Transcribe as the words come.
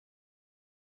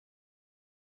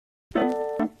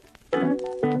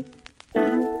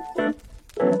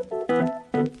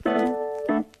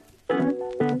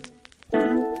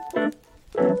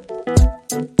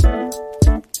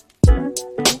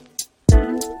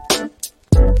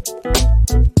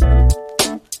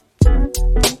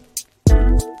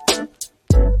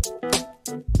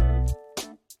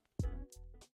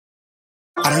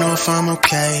if I'm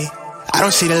okay. I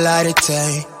don't see the light of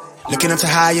day. Looking up to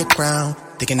higher ground,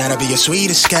 thinking that'll be a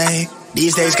sweet escape.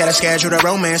 These days gotta schedule the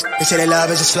romance. They say that love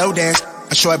is a slow dance.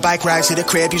 A short bike ride to the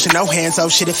crib, using no hands. Oh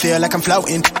shit, it feel like I'm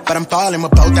floating, but I'm falling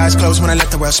with both eyes closed when I let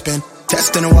the world spin.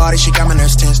 Testing the water, she got my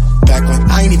nerves tense. Back when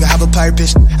I ain't even have a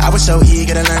purpose, I was so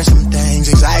eager to learn some things.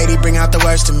 Anxiety bring out the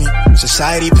worst in me.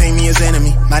 Society paint me as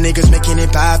enemy. My niggas making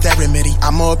it by that remedy.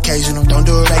 I'm more occasional, don't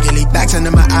do it regularly. Backs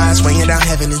under my eyes, weighing down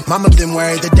heavily. Mama been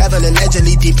worried, the devil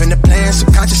allegedly deep in the plan.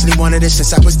 Subconsciously wanted it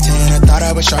since I was 10. I thought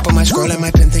I was sharp on my scroll and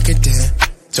my pen think it did.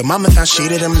 So mama found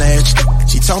shit of them legs.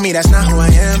 She told me that's not who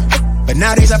I am. But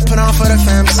nowadays I put on for the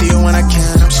fam, see her when I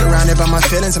can. I'm surrounded by my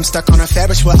feelings, I'm stuck on a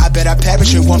Ferris wheel. I bet I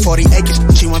perish with 140 acres.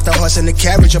 She want the horse and the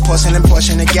carriage, a porcelain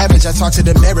portion of garbage. I talk to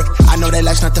the mirror, I know that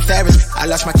life's not the fairest. I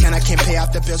lost my can, I can't pay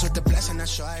off the bills with the blessing. Not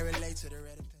sure I relate to the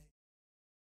red and pink.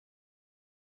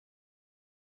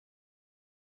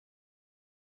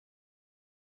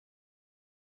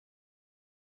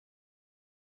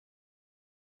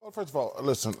 Well, first of all,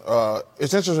 listen,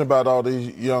 it's interesting about all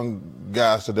these young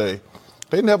guys today.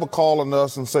 They never call on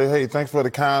us and say, hey, thanks for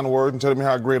the kind word and telling me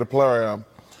how great a player I am.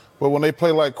 But when they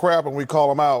play like crap and we call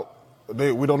them out,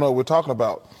 we don't know what we're talking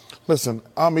about. Listen,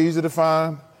 I'm easy to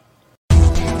find.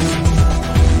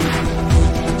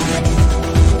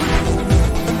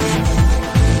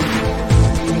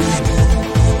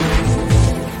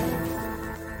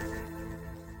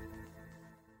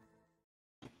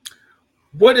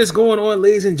 What is going on,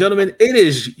 ladies and gentlemen? It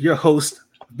is your host,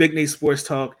 Big Nate Sports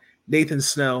Talk, Nathan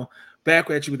Snell,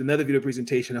 back at you with another video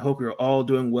presentation. I hope you're all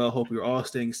doing well. Hope you're all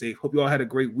staying safe. Hope you all had a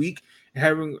great week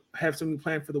and have something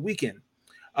planned for the weekend.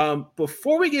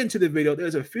 Before we get into the video,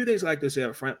 there's a few things I'd like to say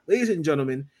up front. Ladies and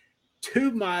gentlemen,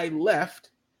 to my left,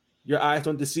 your eyes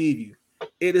don't deceive you.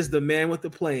 It is the man with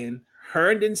the plan,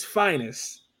 Herndon's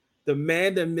finest, the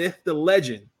man, the myth, the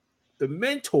legend, the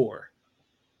mentor,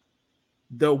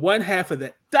 the one half of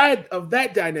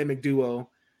that dynamic duo.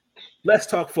 Let's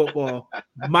talk football.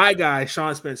 My guy,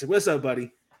 Sean Spencer. What's up,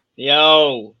 buddy?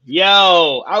 Yo,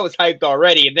 I was hyped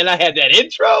already, and then I had that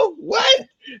intro. What?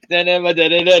 I was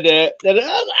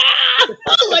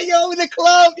like, yo, in the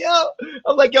club, yo.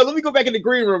 I'm like, yo, let me go back in the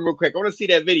green room real quick. I want to see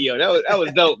that video. That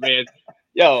was dope, man.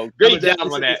 Yo, great job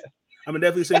on that. I'm gonna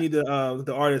definitely send you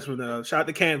the artist from the shout out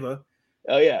to Canva.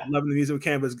 Oh yeah, loving the music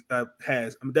Canva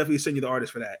has. I'm gonna definitely send you the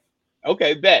artist for that.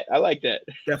 Okay, bet. I like that.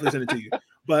 Definitely send it to you.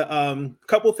 But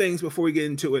couple things before we get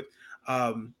into it.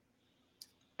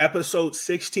 Episode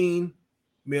 16,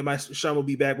 me and my Sean will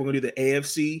be back. We're gonna do the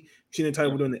AFC. We're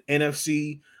doing the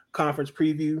NFC conference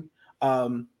preview.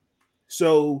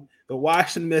 So the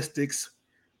Washington Mystics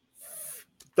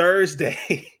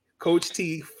Thursday, Coach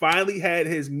T finally had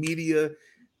his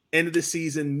end of the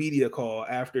season media call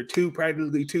after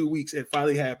practically 2 weeks. It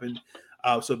finally happened.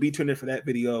 So be tuned in for that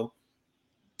video.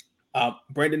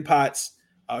 Brendan Potts,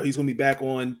 he's going to be back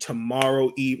on tomorrow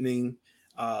evening.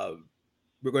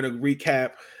 We're going to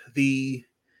recap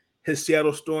his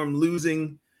Seattle Storm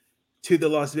losing to the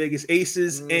Las Vegas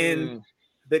Aces, and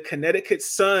the Connecticut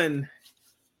Sun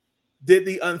did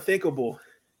the unthinkable.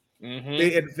 Mm-hmm.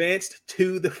 They advanced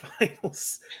to the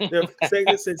finals. They're saying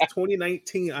this since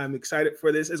 2019. I'm excited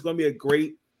for this. It's going to be a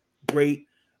great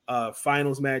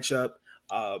finals matchup.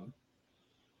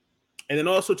 And then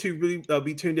also to really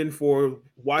be tuned in for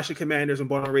Washington Commanders and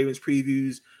Baltimore Ravens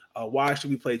previews. Washington,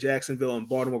 we play Jacksonville, and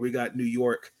Baltimore, we got New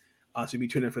York. So be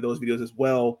tuned in for those videos as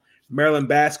well. Maryland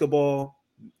basketball,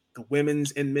 the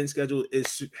women's and men's schedule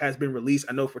has been released.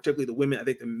 I know particularly the women. I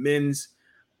think the men's,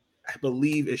 I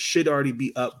believe it should already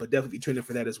be up, but definitely be tuned in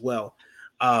for that as well.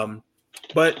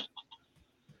 But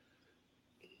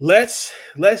let's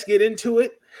get into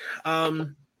it.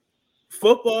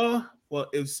 Football. Well,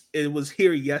 it was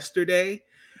here yesterday.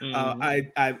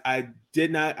 I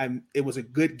did not. It was a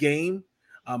good game.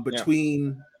 I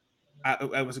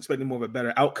was expecting more of a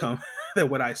better outcome than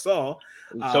what I saw.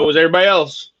 So was everybody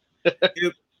else.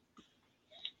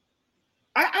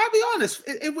 I'll be honest.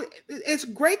 It's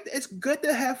great. It's good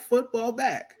to have football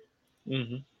back.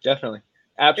 Mm-hmm. Definitely,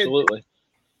 absolutely.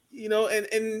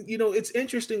 And it's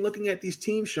interesting looking at these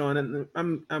teams, Sean. And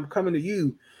I'm coming to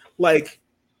you, like.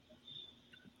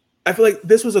 I feel like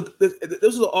this was an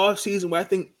off season where I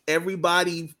think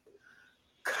everybody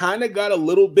kind of got a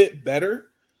little bit better.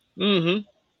 Mm-hmm.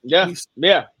 Yeah.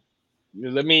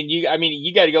 I mean,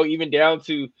 you got to go even down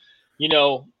to,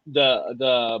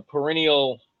 the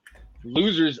perennial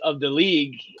losers of the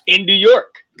league in New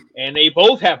York, and they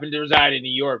both happen to reside in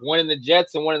New York. One in the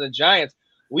Jets and one in the Giants.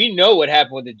 We know what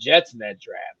happened with the Jets in that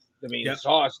draft. I mean,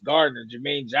 Sauce Gardner,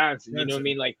 Jermaine Johnson. You know what I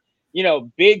mean? Like,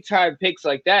 big time picks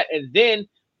like that, and then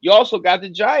you also got the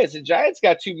Giants. The Giants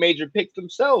got 2 major picks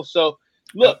themselves. So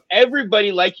look,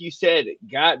 everybody, like you said,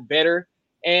 got better.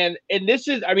 And this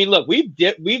is, I mean, look, we've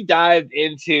dived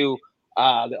into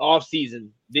the offseason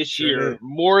this year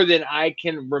more than I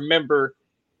can remember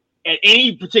at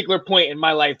any particular point in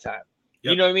my lifetime.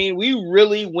 You know what I mean? We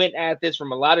really went at this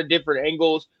from a lot of different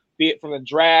angles, be it from the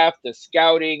draft, the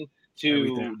scouting,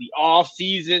 to the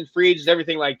off-season, free agents,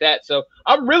 everything like that. So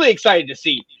I'm really excited to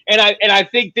see. And I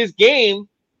think this game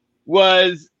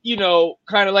was, you know,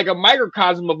 kind of like a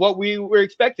microcosm of what we were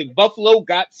expecting. Buffalo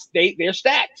they're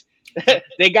stacked.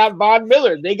 They got Von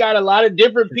Miller. They got a lot of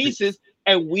different pieces,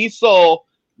 and we saw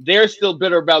they're still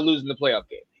bitter about losing the playoff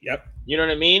game. Yep. You know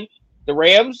what I mean? The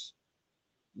Rams,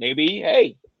 maybe,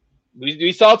 hey,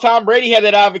 we saw Tom Brady had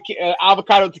that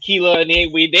avocado tequila, and they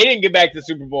didn't get back to the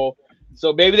Super Bowl.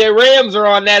 So maybe their Rams are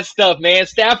on that stuff, man.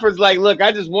 Stafford's like, look,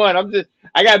 I just won.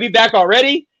 I gotta be back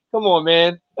already. Come on,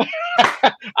 man.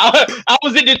 I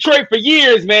was in Detroit for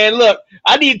years, man. Look,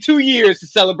 I need 2 years to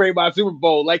celebrate my Super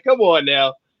Bowl. Like, come on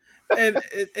now. and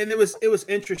it was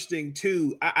interesting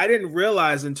too. I didn't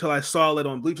realize until I saw it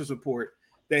on Bleacher's Report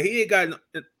that he had gotten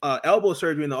elbow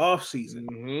surgery in the offseason.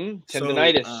 Mm-hmm.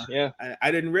 Tendonitis. So,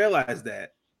 I didn't realize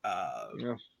that. I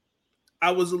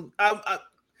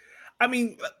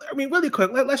mean, really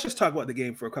quick. Let's just talk about the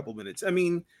game for a couple minutes. I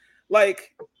mean,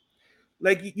 like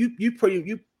you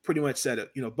pretty much said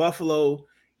it. You know, Buffalo,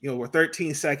 you know, were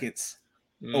 13 seconds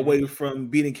away from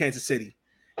beating Kansas City,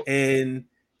 and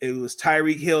it was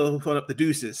Tyreek Hill putting up the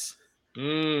deuces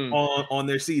on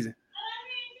their season,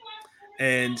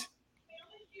 and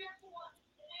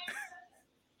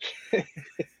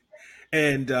I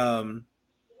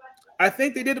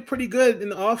think they did it pretty good in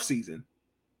the offseason.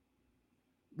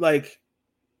 Like,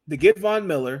 to get Von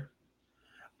Miller,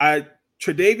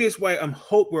 Tre'Davious White,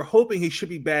 we're hoping he should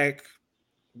be back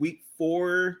week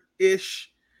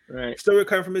 4-ish. Right. Still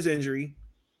recovering from his injury,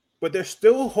 but they're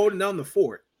still holding down the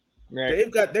fort. Right.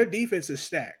 They've got their defense is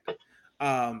stacked.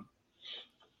 I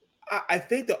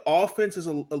think the offense is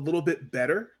a little bit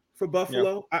better for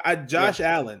Buffalo. Josh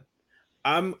Allen,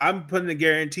 I'm putting a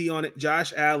guarantee on it.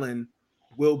 Josh Allen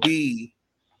will be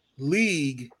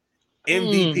league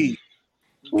MVP.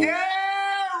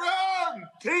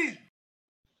 Guaranteed.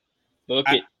 Look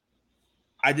it.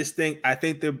 I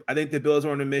think the Bills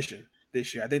are on a mission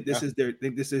this year. I think this is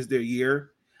their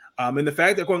year. And the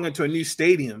fact they're going into a new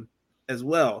stadium as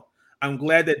well, I'm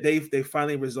glad that they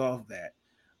finally resolved that.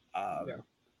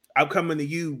 I'm coming to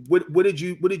you. What did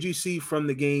you see from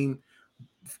the game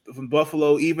from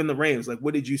Buffalo, even the Rams? Like,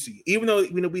 what did you see? Even though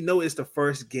we know it's the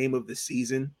first game of the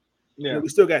season, we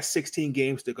still got 16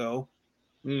 games to go.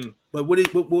 But what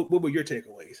were your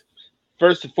takeaways?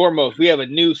 First and foremost, we have a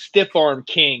new stiff arm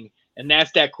king, and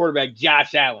that's that quarterback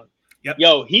Josh Allen. Yep.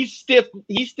 Yo, he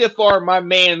stiff armed my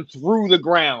man through the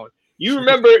ground. You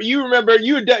remember you're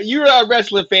a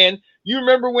wrestling fan. You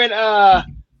remember when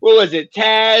what was it,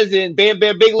 Taz and Bam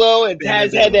Bam Bigelow, and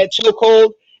Taz had that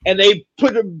chokehold and they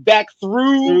put him back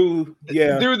through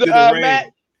the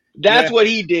mat? That's what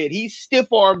he did. He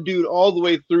stiff armed dude all the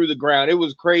way through the ground. It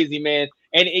was crazy, man.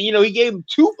 And you know, he gave him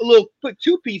put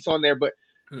 2-piece on there, but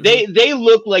they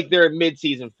look like they're in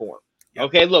midseason form. Yep.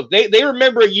 Okay, look, they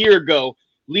remember a year ago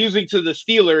losing to the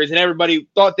Steelers, and everybody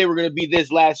thought they were going to be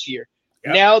this last year.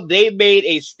 Yep. Now they made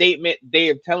a statement. They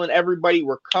are telling everybody,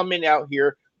 we're coming out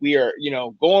here. We are,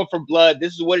 going for blood.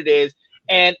 This is what it is,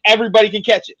 and everybody can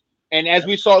catch it. And as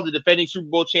we saw, the defending Super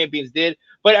Bowl champions did.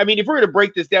 But I mean, if we're going to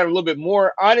break this down a little bit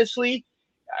more, honestly,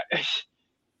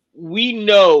 we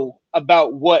know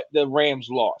about what the Rams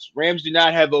lost. Rams do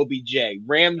not have OBJ.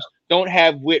 Rams don't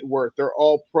have Whitworth. They're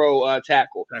all pro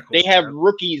tackle. They have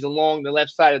rookies along the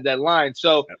left side of that line.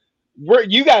 So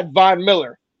you got Von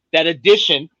Miller, that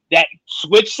addition, that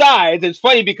switch sides. It's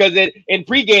funny because in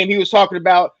pregame he was talking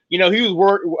about, he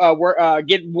was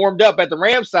getting warmed up at the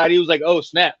Rams side. He was like, "Oh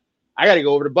snap, I got to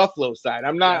go over to Buffalo side.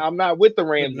 I'm not with the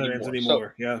Rams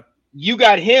anymore." So you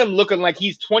got him looking like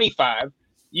he's 25.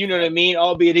 You know what I mean?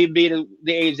 Albeit he being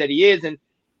the age that he is, and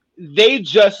they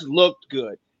just looked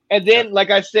good. And then, like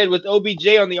I said, with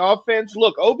OBJ on the offense,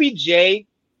 look, OBJ,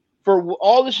 for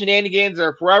all the shenanigans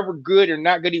or forever good or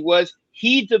not good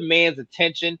he demands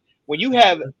attention. When you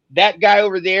have that guy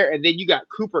over there, and then you got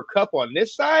Cooper Kupp on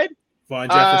this side, Von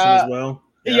Jefferson as well.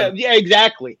 Yeah,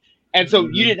 exactly. And so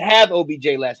you didn't have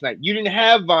OBJ last night. You didn't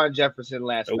have Von Jefferson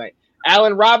last night.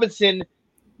 Allen Robinson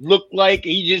looked like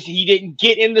he didn't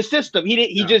get in the system.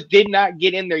 He just did not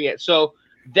get in there yet. So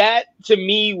that to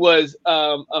me was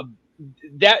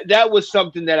that was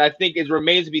something that I think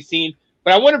remains to be seen.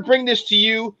 But I want to bring this to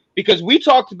you because we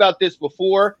talked about this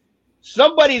before.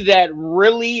 Somebody that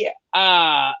really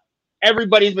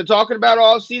everybody's been talking about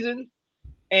all season,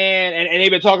 and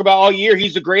they've been talking about all year.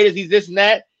 He's the greatest. He's this and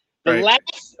that. The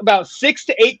last about 6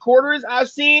 to 8 quarters I've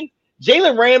seen,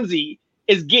 Jalen Ramsey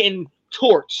is getting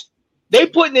torched. They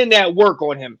putting in that work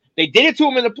on him. They did it to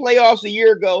him in the playoffs a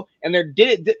year ago, and they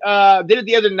did it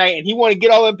the other night. And he wanted to get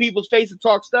all in people's face and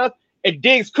talk stuff. And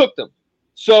Diggs cooked him.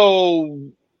 So,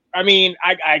 I mean,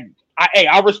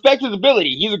 I respect his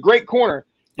ability. He's a great corner,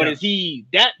 but is he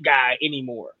that guy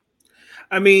anymore?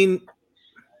 I mean,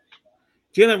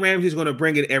 Jalen Ramsey's going to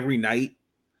bring it every night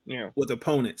with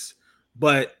opponents,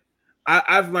 but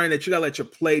I've learned that you got to let your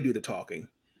play do the talking.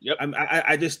 Yep.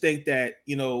 I just think that,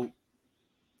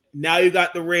 now you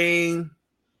got the ring.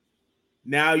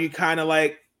 Now you kind of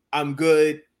like, I'm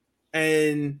good.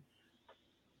 And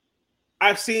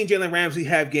I've seen Jalen Ramsey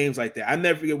have games like that. I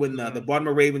never forget when the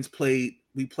Baltimore Ravens played.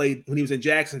 We played when he was in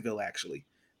Jacksonville, actually.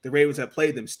 The Ravens had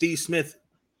played them. Steve Smith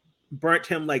burnt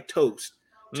him like toast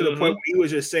to the point where he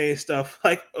was just saying stuff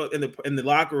like in the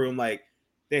locker room, like,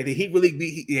 did he really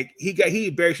be he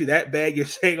embarrassed you that bad? You're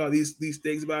saying all these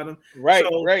things about him, right?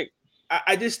 So right.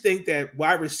 I just think that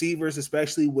wide receivers,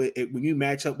 especially when you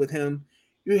match up with him,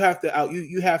 you have to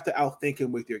outthink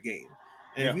him with your game,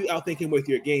 and if you outthink him with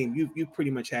your game, you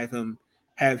pretty much have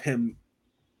him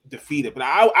defeated. But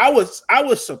I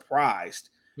was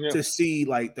surprised to see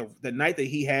like the night that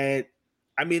he had.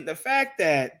 I mean, the fact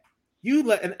that you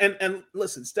let and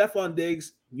listen, Stephon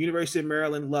Diggs, University of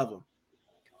Maryland, love him.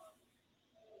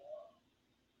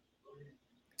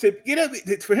 For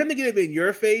him to get up in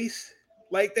your face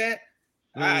like that,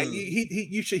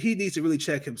 he needs to really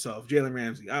check himself, Jalen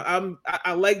Ramsey.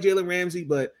 I like Jalen Ramsey,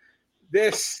 but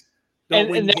this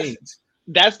don't win games.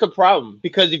 That's the problem,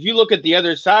 because if you look at the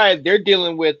other side, they're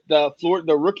dealing with the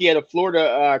rookie out of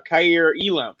Florida, Kaiir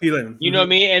Elam. You know what I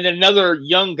mean? And another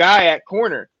young guy at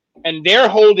corner, and they're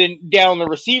holding down the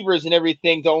receivers and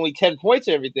everything to only 10 points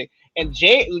and everything. And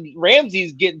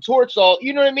Ramsey's getting torched all.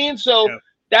 You know what I mean? So. Yeah.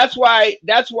 That's why.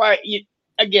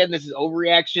 Again, this is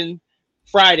overreaction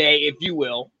Friday, if you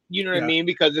will. You know what I mean?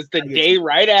 Because it's the day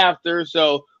right after.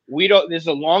 So we don't. This is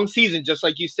a long season, just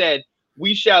like you said.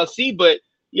 We shall see. But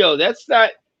that's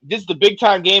not. This is the big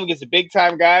time game against the big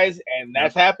time guys, and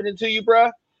that's happening to you,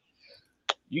 bro.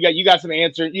 You got some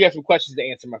answers. You got some questions to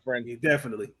answer, my friend.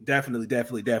 Definitely.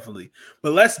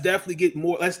 But let's definitely get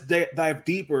more. Let's dive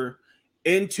deeper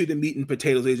into the meat and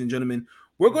potatoes, ladies and gentlemen.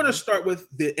 We're going to start with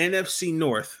the NFC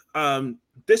North.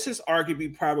 This is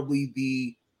arguably probably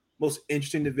the most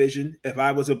interesting division. If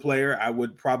I was a player, I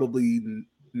would probably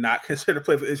not consider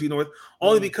play for NFC North,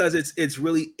 only because it's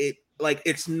really you black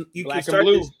can start and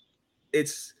blue.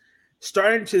 It's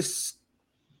starting to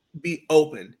be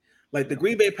open. Like the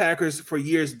Green Bay Packers for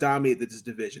years dominated this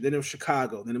division. Then it was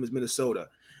Chicago. Then it was Minnesota.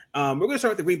 We're going to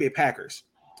start with the Green Bay Packers.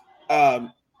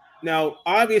 Now,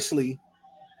 obviously,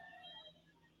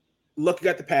 looking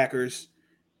at the Packers,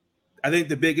 I think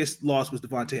the biggest loss was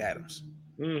Devontae Adams.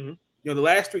 Mm-hmm. The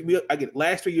last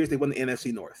 3 years they won the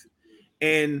NFC North,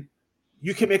 and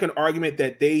you can make an argument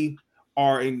that they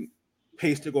are in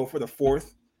pace to go for the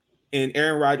 4th. And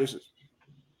Aaron Rodgers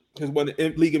has won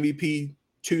the league MVP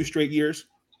 2 straight years.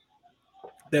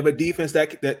 They have a defense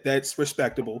that's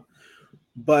respectable,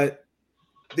 but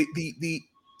the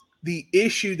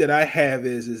issue that I have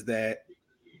is that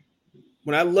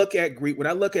when I look at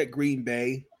Green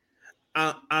Bay,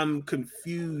 I'm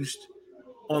confused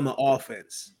on the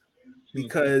offense,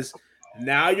 because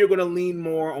now you're going to lean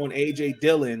more on A.J.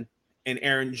 Dillon and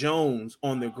Aaron Jones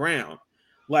on the ground.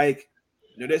 Like,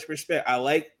 no disrespect, I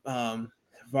like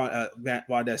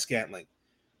Valdez-Scantling,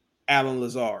 Alan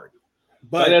Lazard,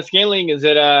 but Valdez-Scantling is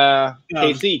at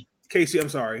KC. KC, I'm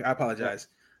sorry, I apologize.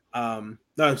 No,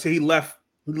 so he left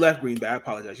Green Bay. I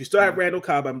apologize. You still have Randall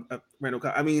Cobb.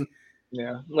 I mean.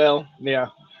 Yeah. Well, yeah.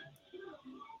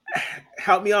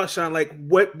 Help me out, Sean. Like,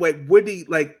 what would he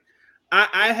like?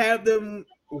 I have them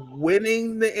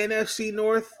winning the NFC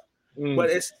North, but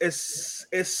it's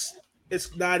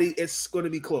not. It's going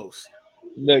to be close.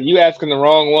 No, you asking the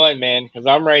wrong one, man. Because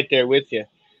I'm right there with you.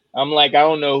 I'm like, I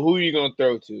don't know who you're going to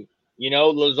throw to.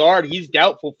 Lazard, he's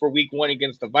doubtful for Week 1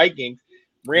 against the Vikings.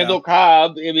 Randall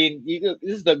Cobb, I mean, this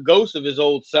is the ghost of his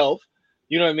old self.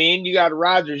 You know what I mean? You got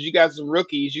Rodgers, you got some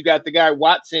rookies, you got the guy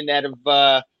Watson out of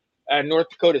North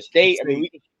Dakota State. I mean, we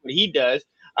can see what he does.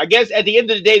 I guess at the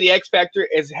end of the day, the X factor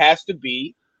has to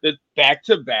be the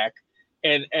back-to-back.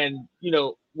 And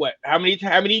what? How many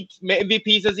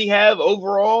MVPs does he have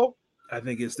overall? I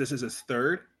think this is his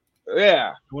 3rd.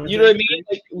 Yeah, you know what I mean.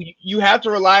 Like, you have to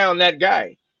rely on that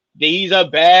guy. He's a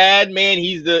bad man.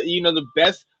 He's the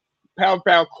best pound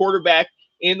quarterback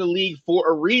in the league for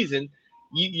a reason.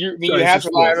 You have to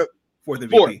rely on for the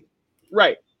MVP.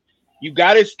 Right. You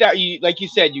got to start. Like you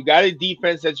said, you got a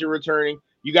defense that you're returning.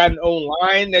 You got an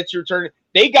O-line that you're returning.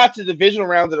 They got to the divisional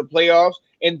rounds of the playoffs,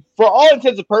 and for all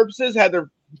intents and purposes, had their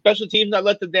special teams not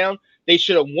let them down, they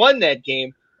should have won that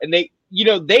game. And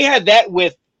they had that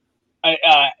with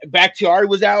Bakhtiari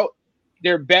was out.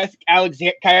 Their best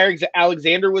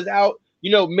Alexander was out.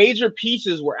 Major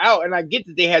pieces were out, and I get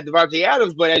that they had Devontae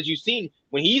Adams, but as you've seen,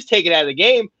 when he's taken out of the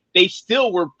game, they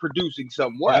still were producing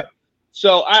somewhat. Right.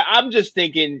 So I'm just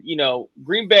thinking,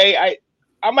 Green Bay,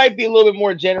 I might be a little bit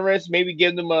more generous, maybe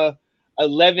give them a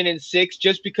 11-6,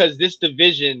 just because this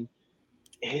division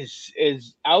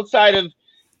is outside of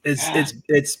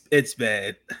it's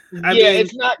bad. I mean,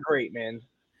 it's not great, man.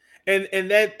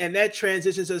 And that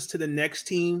transitions us to the next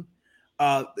team.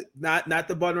 Not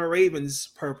the Baltimore Ravens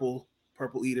purple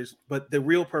eaters, but the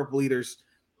real purple eaters,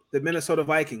 the Minnesota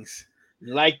Vikings.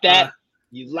 You like that?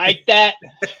 You like that?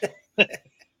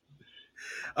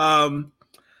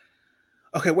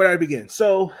 Okay, where do I begin?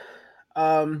 So,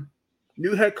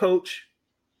 new head coach.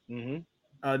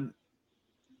 Mm-hmm.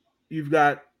 You've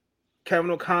got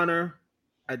Kevin O'Connor.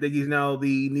 I think he's now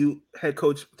the new head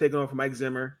coach, taking over from Mike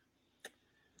Zimmer.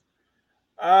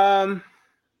 You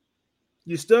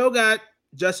still got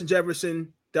Justin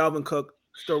Jefferson, Dalvin Cook,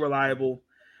 still reliable.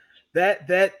 That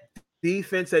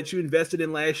defense that you invested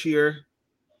in last year,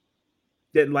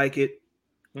 didn't like it.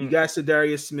 You got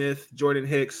Sedarius Smith, Jordan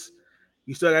Hicks.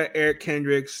 You still got Eric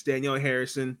Kendricks, Danielle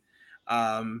Harrison.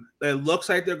 It looks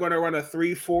like they're going to run a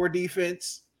 3-4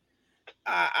 defense.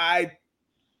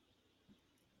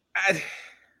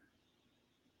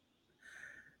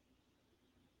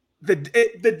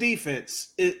 The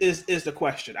defense is the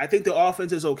question. I think the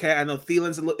offense is okay. I know Thielen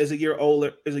is a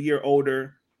year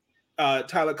older.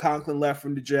 Tyler Conklin left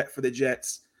from for the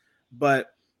Jets,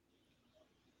 but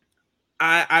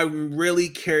I'm really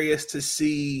curious to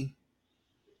see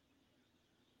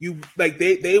you, like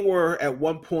they were at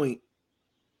one point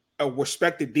a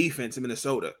respected defense in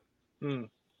Minnesota.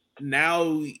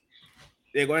 Now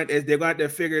they're going to have to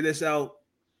figure this out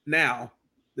now.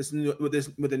 With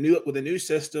a new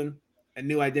system and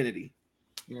new identity.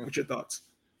 Yeah. What's your thoughts?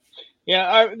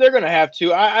 Yeah, they're going to have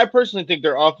to. I personally think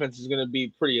their offense is going to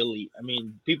be pretty elite. I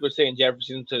mean, people are saying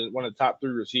Jefferson's one of the top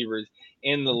 3 receivers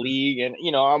in the league, and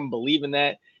I'm believing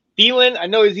that. Thielen, I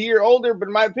know he's a year older, but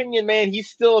in my opinion, man, he's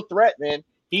still a threat, man.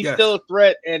 He's still a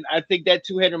threat, and I think that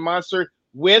two-headed monster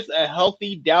with a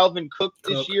healthy Dalvin Cook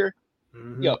this year.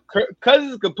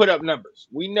 Cousins could put up numbers.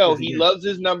 We know he loves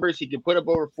his numbers. He can put up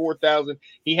over 4,000.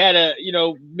 He had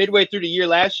midway through the year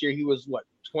last year, he was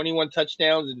 21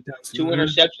 touchdowns and 2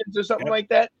 interceptions or something like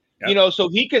that. Yep. So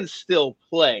he can still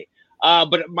play.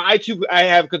 But I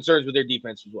have concerns with their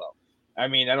defense as well. I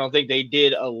mean, I don't think they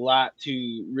did a lot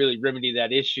to really remedy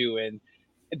that issue. And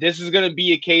this is going to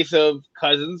be a case of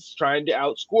Cousins trying to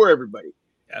outscore everybody.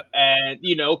 Yep. And,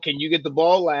 can you get the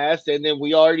ball last? And then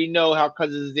we already know how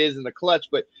Cousins is in the clutch.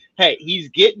 But, hey, he's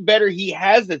getting better. He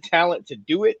has the talent to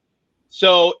do it.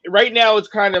 So right now it's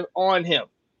kind of on him.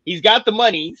 He's got the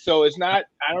money, so it's not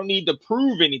 – I don't need to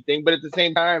prove anything. But at the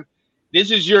same time,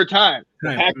 this is your time. The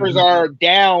Packers are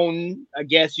down, I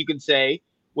guess you can say,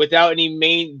 without any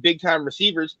main big-time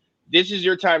receivers. This is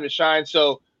your time to shine.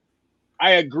 So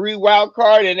I agree, wild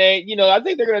card. And, I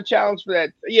think they're going to challenge for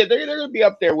that. Yeah, they're going to be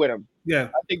up there with him. Yeah,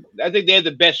 I think they have the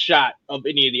best shot of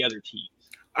any of the other teams.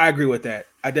 I agree with that.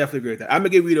 I definitely agree with that. I'm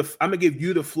gonna give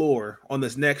you the floor on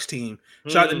this next team.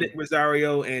 Shout out to Nick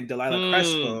Rosario and Delilah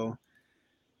Crespo.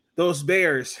 Those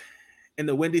Bears in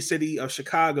the Windy City of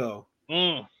Chicago.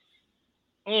 Look,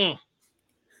 man,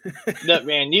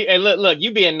 look,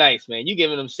 you being nice, man. You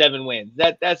giving them 7 wins.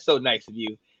 That's so nice of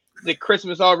you. Is it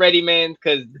Christmas already, man?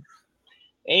 Because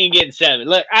they ain't getting 7.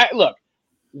 Look.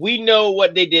 We know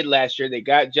what they did last year. They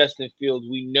got Justin Fields.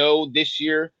 We know this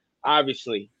year,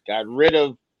 obviously, got rid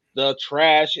of the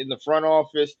trash in the front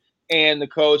office and the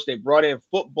coach. They brought in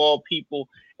football people.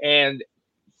 And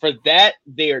for that,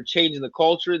 they are changing the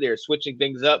culture. They're switching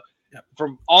things up. Yep.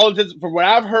 From what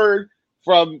I've heard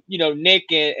from,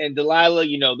 Nick and Delilah,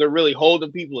 they're really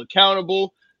holding people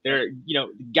accountable. They're,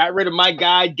 got rid of my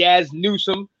guy, Daz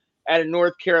Newsome, out of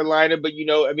North Carolina. But,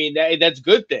 that's a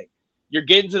good thing. You're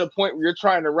getting to the point where you're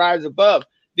trying to rise above.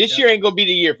 This year ain't going to be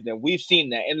the year for them. We've seen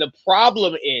that. And the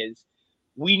problem is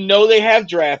we know they have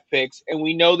draft picks and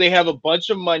we know they have a bunch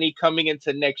of money coming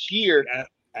into next year.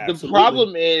 Yeah, the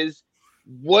problem is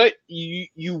what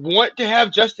you want to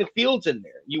have Justin Fields in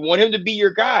there. You want him to be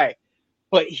your guy,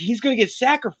 but he's going to get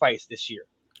sacrificed this year.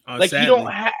 Sadly.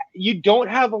 You don't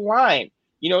have a line.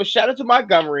 Shout out to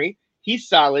Montgomery. He's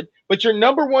solid, but your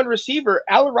number 1 receiver,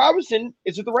 Allen Robinson,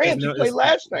 is with the Rams. He played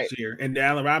last night. And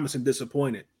Allen Robinson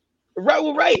disappointed.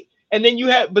 Right. And then you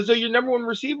have, but so your number one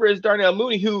receiver is Darnell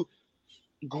Mooney, who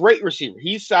great receiver.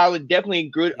 He's solid, definitely a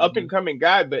good up and coming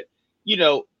guy. But you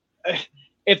know,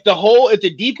 if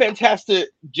the defense has to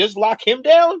just lock him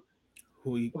down,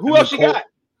 who else you got?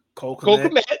 Cole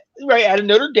Kmet, right, out of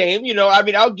Notre Dame. You know, I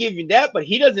mean, I'll give you that, but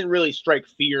he doesn't really strike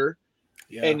fear.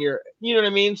 Yeah. And you know what I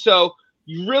mean? So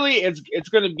you really, it's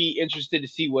going to be interesting to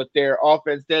see what their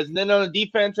offense does. And then on the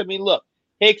defense, I mean, look,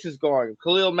 Hicks is gone.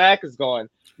 Khalil Mack is gone.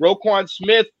 Roquan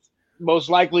Smith most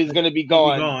likely is going to be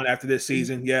gone after this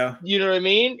season. Yeah. You know what I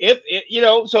mean? You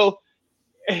know, so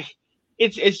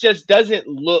it's just doesn't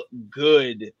look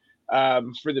good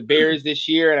for the Bears this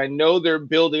year. And I know they're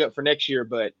building up for next year,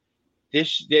 but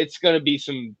it's going to be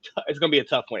a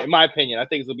tough one. In my opinion, I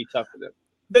think it's going to be tough for them.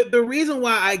 The reason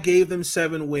why I gave them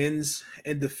 7 wins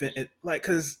and defend, like,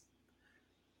 because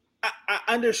I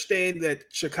understand that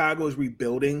Chicago is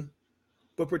rebuilding,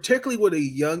 but particularly with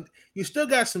you still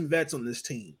got some vets on this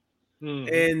team.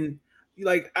 Mm-hmm. And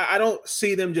like, I don't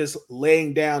see them just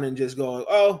laying down and just going,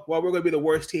 oh, well, we're going to be the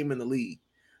worst team in the league.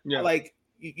 Yeah. Like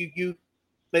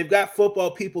they've got football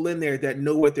people in there that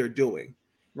know what they're doing.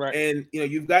 Right. And, you know,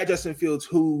 you've got Justin Fields,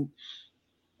 who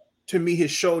to me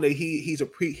has shown that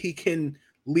he can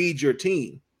lead your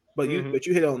team, but you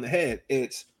hit it on the head.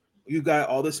 You got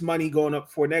all this money going up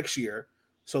for next year.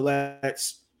 So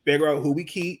let's figure out who we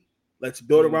keep. Let's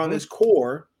build around this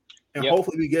core. And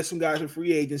hopefully we get some guys in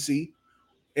free agency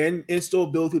and still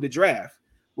build through the draft.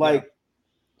 But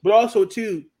also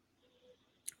too,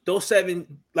 those 7,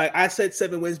 like I said,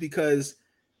 7 wins because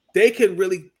they could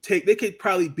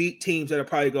probably beat teams that are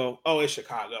probably go, oh, it's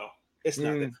Chicago. It's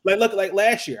not that. Look, like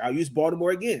last year, I'll use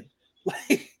Baltimore again.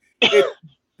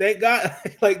 Thank God,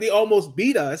 like they almost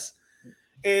beat us.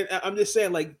 And I'm just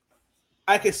saying, like,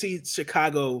 I could see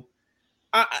Chicago.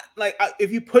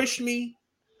 If you push me,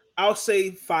 I'll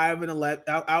say 5-11.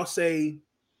 I'll say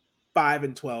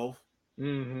 5-12.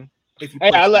 Mm-hmm. If you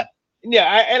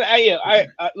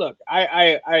look,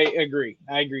 I agree.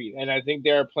 I agree, and I think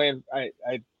they're playing. I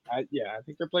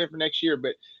think they're playing for next year,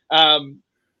 but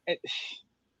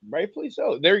rightfully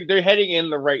so. They're heading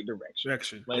in the right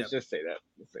direction. Let's just say that.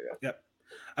 Yep.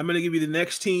 I'm going to give you the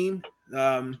next team.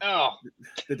 The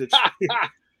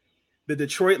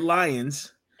Detroit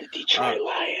Lions. The Detroit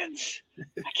Lions.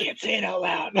 I can't say it out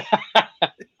loud.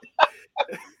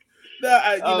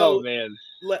 Man.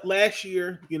 Last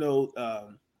year,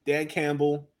 Dan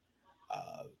Campbell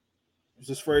was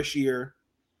his first year.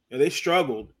 They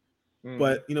struggled,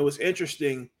 but what's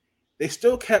interesting, they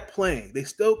still kept playing. They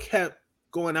still kept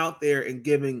going out there and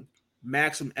giving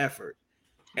maximum effort.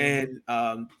 And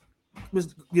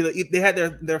they had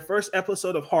their first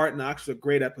episode of Hard Knocks, a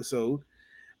great episode.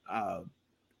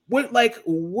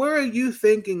 Where are you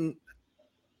thinking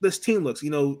this team looks?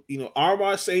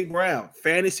 Armar St. Brown,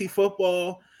 fantasy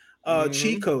football,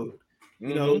 cheat code.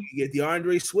 You get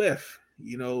DeAndre Swift.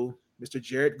 Mr.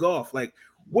 Jared Goff. Like,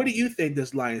 what do you think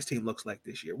this Lions team looks like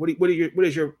this year? What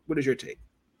is your take?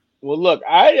 Well, look,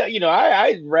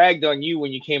 I ragged on you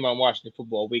when you came on Washington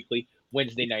Football Weekly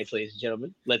Wednesday nights, ladies and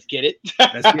gentlemen. Let's get it.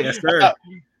 Yes, sir.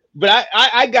 But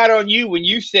I got on you when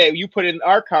you said you put in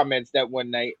our comments that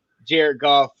one night, Jared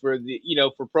Goff for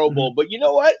Pro Bowl. But you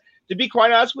know what? To be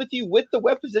quite honest with you, with the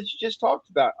weapons that you just talked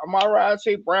about, Amon-Ra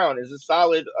St. Brown is a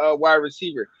solid wide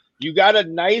receiver. You got a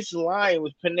nice line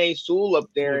with Penei Sewell up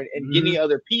there and getting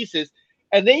other pieces.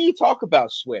 And then you talk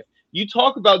about Swift. You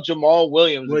talk about Jamal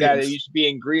Williams, the guy that used to be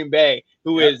in Green Bay,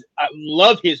 who is, I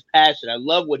love his passion. I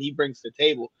love what he brings to the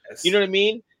table. Yes. You know what I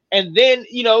mean? And then,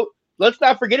 let's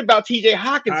not forget about TJ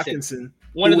Hawkinson,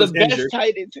 one of the best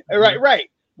tight ends. Right.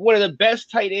 One of the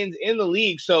best tight ends in the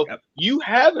league. So you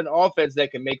have an offense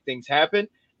that can make things happen.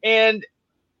 And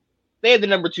they had the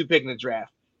number 2 pick in the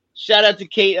draft. Shout out to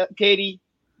Katie.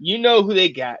 You know who they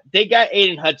got. They got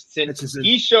Aiden Hutchinson.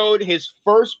 He showed his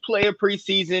first play of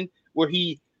preseason where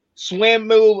he swam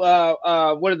move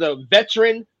one of the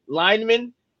veteran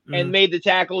linemen and made the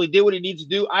tackle. He did what he needs to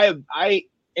do. I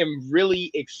am really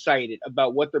excited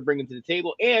about what they're bringing to the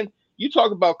table. And you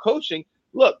talk about coaching.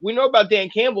 Look, we know about Dan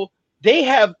Campbell. They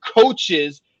have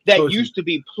coaches that used to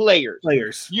be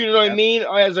players. You know what I mean?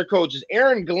 As their coaches.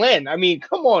 Aaron Glenn. I mean,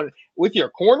 come on with your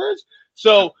corners.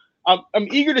 So I'm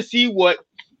eager to see what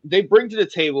they bring to the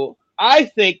table. I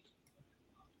think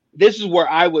this is where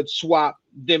I would swap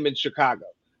them in Chicago.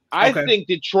 I think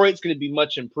Detroit's going to be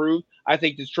much improved. I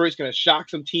think Detroit's going to shock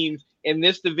some teams in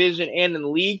this division and in the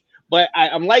league. But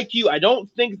I'm like you. I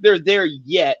don't think they're there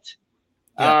yet.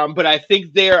 But I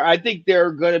think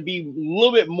they're going to be a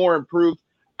little bit more improved.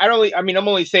 I'm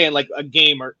only saying like a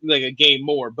game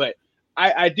more, but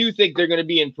I do think they're going to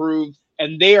be improved.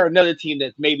 and they are another team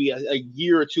that's maybe a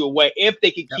year or two away if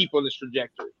they can keep on this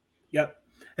trajectory. Yep.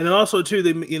 And then also too,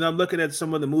 they, I'm looking at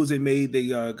some of the moves they made. They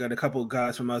got a couple of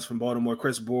guys from us from Baltimore,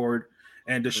 Chris Board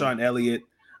and Deshaun Elliott.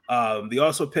 They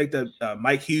also picked up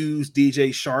Mike Hughes,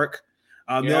 DJ Shark.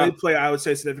 The only player I would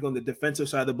say significant on the defensive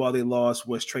side of the ball they lost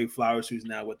was Trey Flowers, who's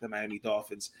now with the Miami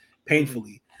Dolphins,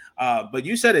 painfully. But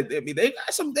you said it. I mean, they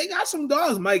got some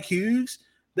dogs. Mike Hughes.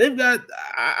 They've got.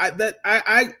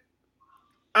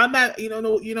 I'm not. You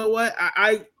know what?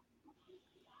 I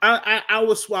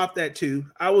will swap that too.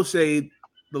 I will say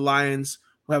the Lions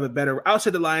will have a better. I'll say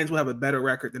the Lions will have a better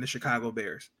record than the Chicago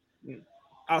Bears.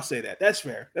 I'll say that. That's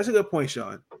fair. That's a good point,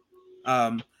 Sean.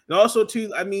 And also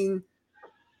too, I mean,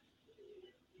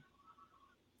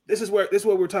 this is what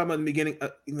we're talking about in the beginning,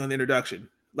 in the introduction.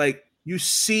 Like, you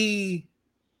see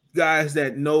guys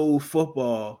that know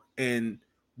football and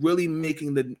really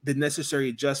making the necessary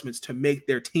adjustments to make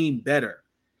their team better.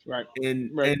 Right.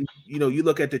 And you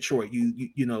look at Detroit,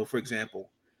 you know, for example,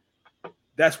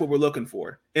 that's what we're looking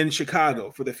for in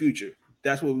Chicago for the future.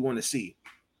 That's what we want to see.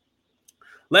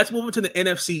 Let's move into the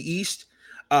NFC East.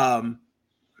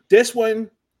 This one,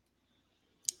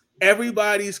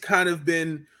 everybody's kind of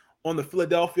been on the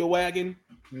Philadelphia wagon.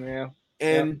 Yeah.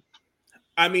 And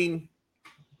I mean,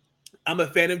 I'm a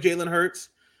fan of Jalen Hurts.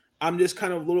 I'm just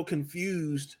kind of a little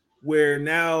confused where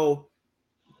now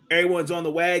everyone's on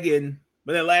the wagon,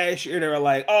 but then last year they were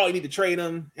like, "Oh, you need to trade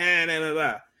him."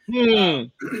 So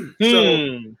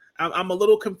I'm a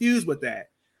little confused with that.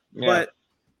 Yeah.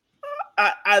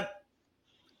 But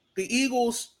the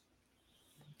Eagles,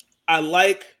 I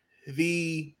like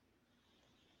the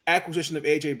acquisition of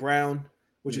A.J. Brown,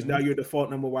 which is now your default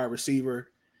number wide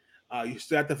receiver. You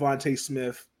still got Devontae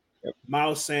Smith. Yep.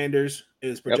 Miles Sanders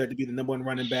is projected to be the number one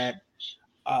running back.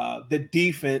 The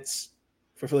defense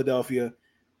for Philadelphia,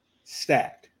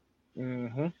 stacked.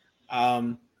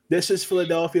 This is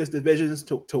Philadelphia's divisions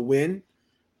to win.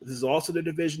 This is also the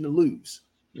division to lose.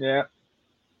 Yeah.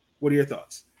 What are your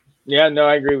thoughts? Yeah, no,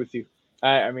 I agree with you.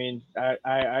 I mean,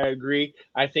 I agree.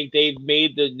 I think they've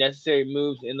made the necessary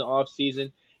moves in the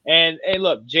offseason. And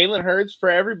look, Jalen Hurts,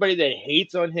 for everybody that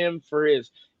hates on him for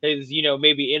his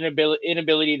maybe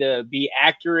inability to be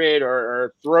accurate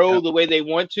or throw the way they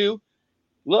want to,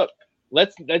 look,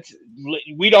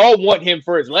 we'd all want him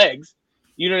for his legs.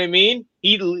 You know what I mean?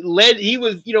 He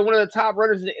was, one of the top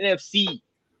runners in the NFC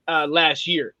last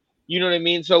year. You know what I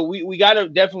mean? So we got to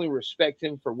definitely respect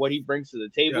him for what he brings to the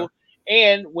table. Yeah.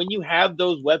 And when you have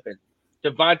those weapons,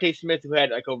 Devontae Smith, who had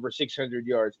like over 600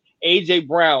 yards, A.J.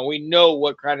 Brown, we know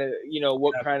what kind of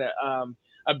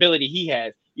ability he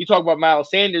has. You talk about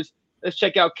Miles Sanders. Let's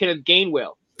check out Kenneth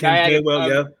Gainwell.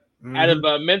 Out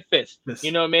of Memphis. Yes.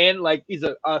 You know, man, like he's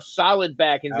a solid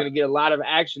back. He's going to get a lot of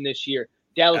action this year.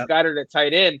 Dallas Goedert at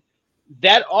tight end.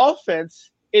 That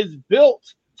offense is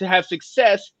built to have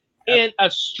success in a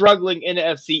struggling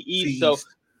NFC East. So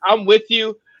I'm with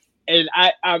you. And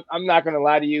I'm not going to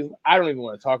lie to you. I don't even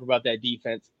want to talk about that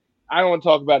defense. I don't want to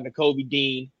talk about Nakobe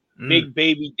Dean, Big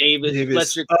Baby Davis,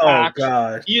 Fletcher Cox.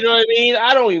 God. You know what I mean?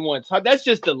 I don't even want to talk. That's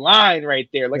just the line right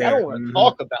there. Like, I don't want to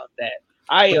talk about that.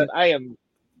 I am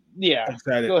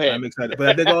excited. Go ahead. I'm excited. But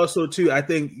I think also, too,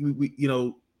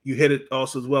 you hit it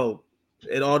also as well.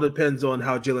 It all depends on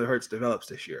how Jalen Hurts develops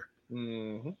this year.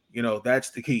 That's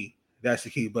the key. That's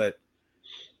the key. But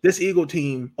this Eagle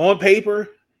team, on paper,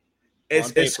 it's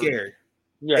scary.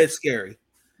 Right. It's scary.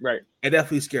 Right. It's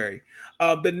definitely scary.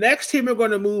 The next team we're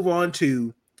going to move on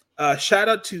to, shout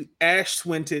out to Ash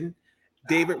Swinton,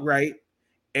 David Wright,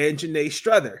 and Janae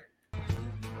Struther.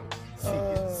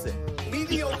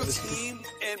 Mediocre team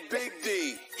and Big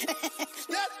D.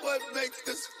 That's what makes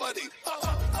this funny.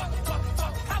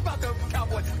 How about the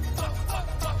Cowboys?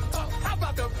 How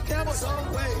about the Cowboys?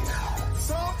 Some way,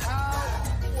 somehow,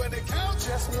 when it counts,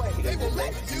 just wait. They will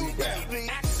let you down. The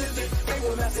accident, they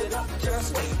will mess it up.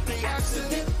 Just wait. The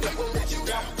accident, they will let you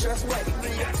down. Just wait.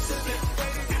 The accident,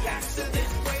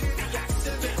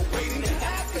 waiting to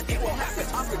happen. It will happen.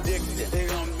 I'm predicting they're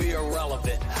gonna be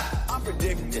irrelevant. I'm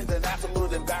predicting an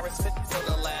absolute embarrassment for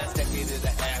the last decade and a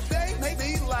half. They make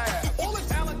me laugh. All the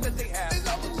talent that they have is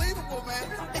unbelievable, man.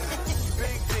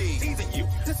 Big D, teasing you.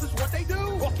 This is what they do.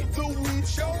 Walking through, we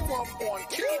show up on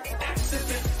cue.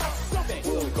 Accident, something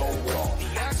will go wrong.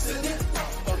 The accident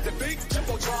of the big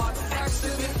Jumbotron.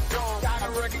 Accident, gotta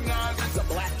recognize it's a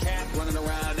black cat running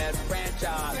around that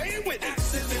franchise. Stay with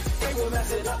accident, they will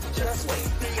mess it up. Just wait.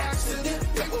 The accident,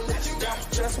 they will let you down.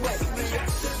 Just wait. The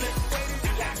accident,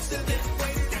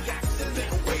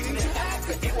 waiting to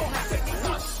happen. It will happen.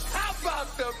 How about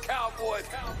the Cowboys?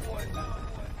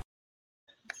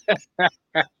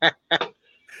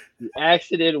 The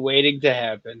accident waiting to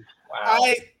happen.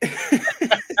 Wow.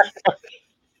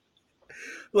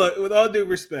 Look, with all due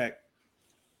respect,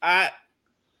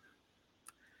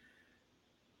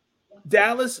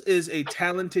 Dallas is a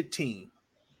talented team,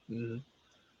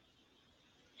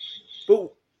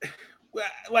 but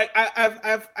like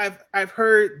I've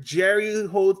heard Jerry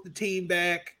holds the team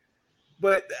back,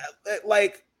 but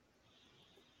like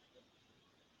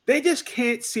they just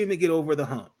can't seem to get over the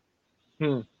hump.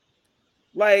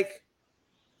 Like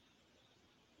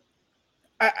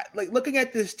I like looking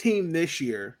at this team this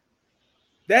year,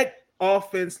 that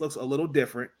offense looks a little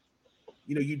different.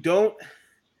 You know, you don't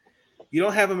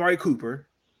have Amari Cooper.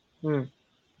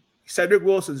 Cedric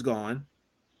Wilson's gone.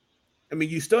 I mean,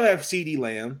 you still have CeeDee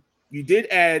Lamb. You did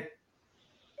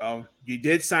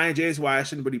sign James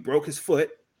Washington, but he broke his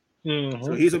foot.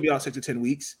 So he's going to be out 6 to 10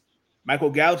 weeks. Michael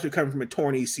Gallup's recovering from a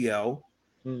torn ACL.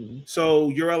 So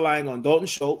you're relying on Dalton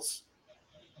Schultz,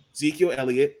 Ezekiel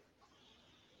Elliott,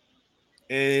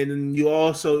 and it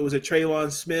was a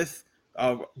Traylon Smith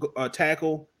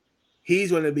tackle.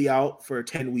 He's going to be out for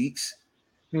 10 weeks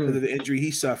because of the injury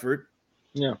he suffered.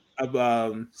 Yeah.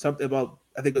 Something about,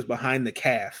 I think it was behind the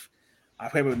calf. I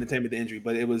can't remember the name of the injury,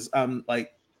 but it was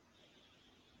like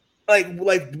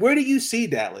where do you see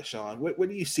Dallas, Sean? Where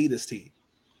do you see this team?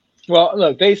 Well,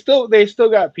 look, they still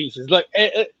got pieces. Look,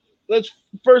 let's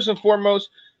first and foremost,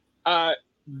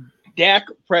 Dak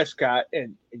Prescott,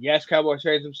 and yes, Cowboys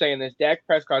fans, I'm saying this, Dak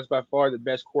Prescott is by far the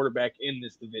best quarterback in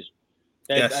this division.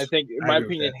 Yes, I think, in my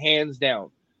opinion, hands down.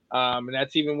 And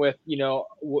that's even with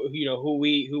who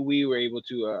we were able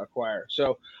to acquire.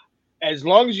 So as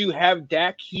long as you have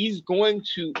Dak, he's going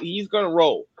to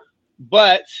roll.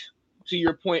 But to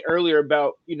your point earlier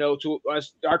about to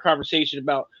us, our conversation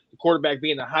about the quarterback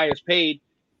being the highest paid,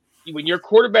 when your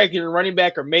quarterback and your running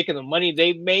back are making the money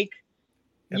they make,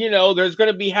 there's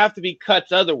going to have to be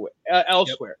cuts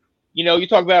elsewhere. You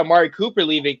talk about Amari Cooper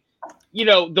leaving.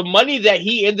 The money that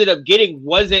he ended up getting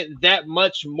wasn't that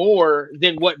much more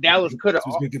than what Dallas could have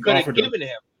given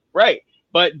him. Right.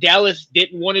 But Dallas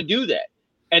didn't want to do that.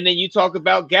 And then you talk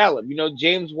about Gallup,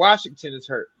 James Washington is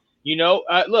hurt.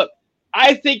 Look,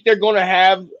 I think they're going to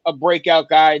have a breakout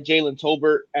guy, Jalen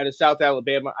Tolbert out of South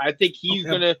Alabama. I think he's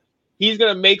going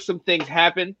to make some things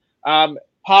happen.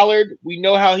 Pollard, we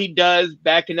know how he does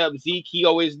backing up Zeke. He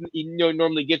always,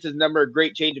 normally gets his number, a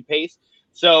great change of pace.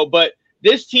 So, but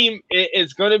this team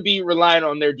is going to be relying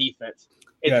on their defense.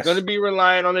 It's going to be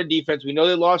relying on their defense. We know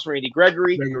they lost Randy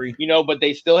Gregory, but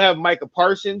they still have Micah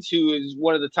Parsons, who is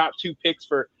one of the top 2 picks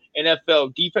for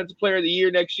NFL Defensive Player of the Year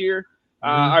next year,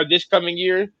 or this coming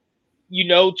year.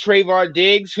 Trayvon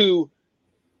Diggs, who,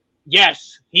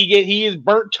 yes, he is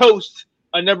burnt toast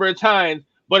a number of times,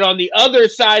 but on the other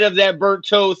side of that burnt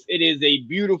toast, it is a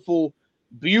beautiful,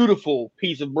 beautiful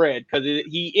piece of bread because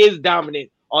he is dominant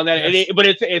on that. Yes. But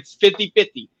it's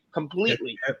 50-50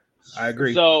 completely. I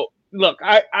agree. So look,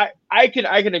 I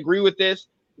can agree with this.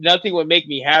 Nothing would make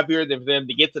me happier than for them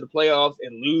to get to the playoffs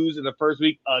and lose in the first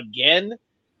week again.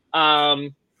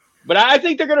 But I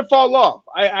think they're going to fall off.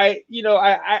 I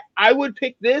would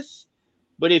pick this,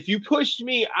 but if you pushed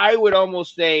me, I would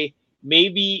almost say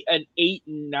maybe an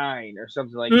 8-9 or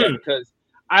something like that, because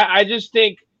I just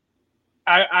think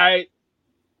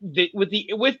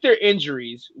with their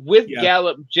injuries, with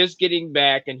Gallup just getting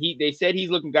back, and they said he's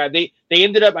looking good. They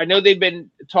ended up, I know they've been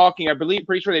talking,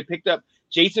 pretty sure they picked up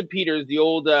Jason Peters, the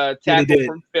old tackle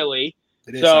from Philly.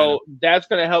 So that's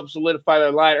going to help solidify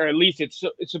their line, or at least it's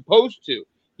supposed to.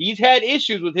 He's had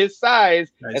issues with his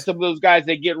size and some of those guys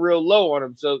that get real low on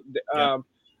him. So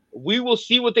we will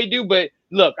see what they do. But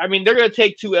look, I mean, they're going to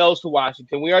take 2 L's to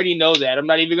Washington. We already know that. I'm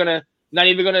not even gonna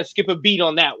skip a beat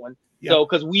on that one. So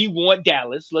because we want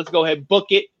Dallas, let's go ahead,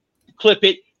 book it, clip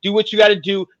it, do what you got to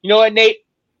do. You know what, Nate?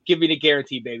 Give me the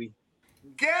guarantee, baby.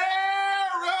 Guarantee.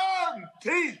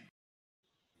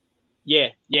 Yeah,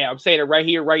 I'm saying it right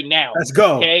here, right now. Let's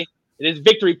go. Okay, this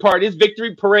victory parade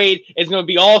is going to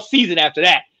be all season after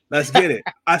that. Let's get it.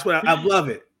 That's what I love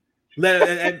it. And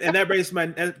that brings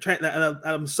my.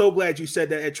 I'm so glad you said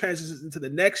that. It transitions into the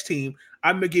next team.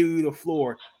 I'm gonna give you the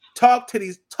floor. Talk to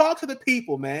the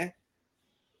people, man.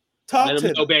 Let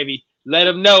them know, baby. Let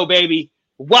them know, baby.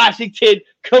 Washington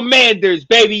Commanders,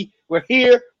 baby. We're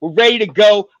here. We're ready to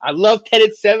go. I love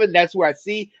 10-7. That's where I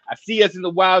see us in the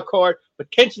wild card,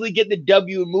 potentially getting the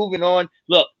W and moving on.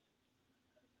 Look,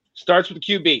 starts with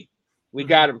the QB. We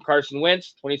got him, Carson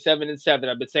Wentz, 27-7.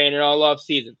 I've been saying it all off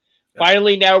season.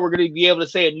 Finally, now we're going to be able to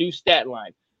say a new stat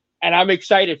line, and I'm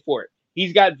excited for it.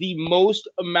 He's got the most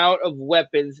amount of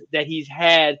weapons that he's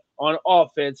had on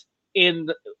offense at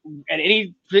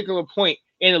any particular point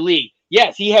in the league.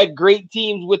 Yes, he had great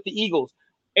teams with the Eagles.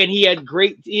 and he had a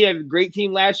great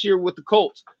team last year with the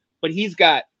Colts, but he's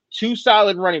got 2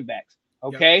 solid running backs,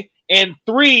 okay, and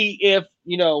 3 if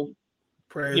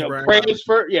prayers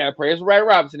for Brian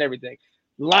Robinson, everything.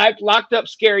 Locked up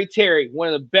Scary Terry, one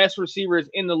of the best receivers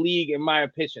in the league, in my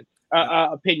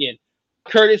opinion.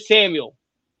 Curtis Samuel,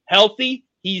 healthy,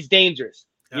 he's dangerous.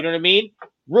 You know what I mean?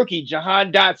 Rookie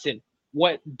Jahan Dotson,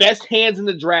 what best hands in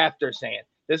the draft? They're saying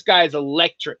this guy is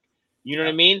electric. You know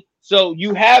what I mean? So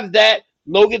you have that.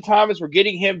 Logan Thomas, we're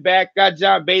getting him back. Got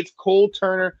John Bates, Cole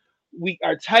Turner.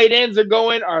 Our tight ends are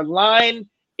going. Our line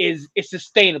is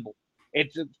sustainable.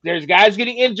 There's guys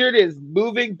getting injured, is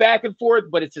moving back and forth,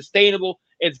 but it's sustainable.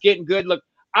 It's getting good. Look,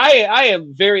 I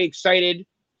am very excited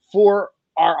for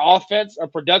our offense, our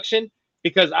production,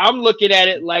 because I'm looking at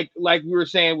it like we were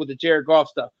saying with the Jared Goff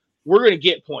stuff. We're going to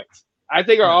get points. I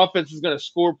think our offense is going to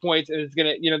score points, and it's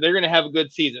going to, they're going to have a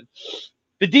good season.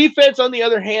 The defense, on the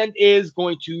other hand, is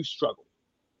going to struggle.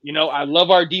 I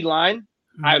love our D-line.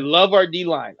 I love our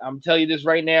D-line. I'm telling you this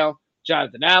right now.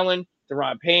 Jonathan Allen,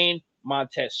 Deron Payne,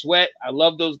 Montez Sweat. I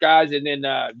love those guys. And then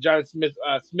Jonathan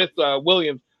Smith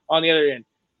Williams on the other end.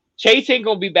 Chase ain't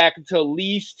going to be back until at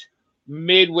least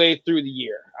midway through the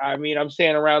year. I mean, I'm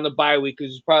saying around the bye week,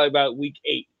 because it's probably about week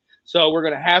 8. So we're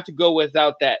going to have to go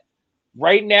without that.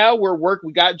 Right now,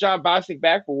 we got John Bostic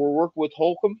back, but we're working with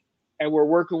Holcomb, and we're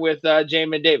working with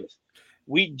Jamin Davis.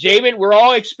 We're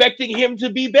all expecting him to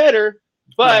be better,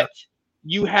 but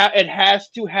it has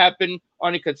to happen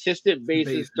on a consistent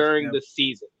basis during the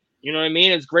season. You know what I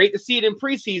mean? It's great to see it in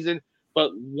preseason,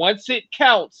 but once it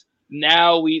counts,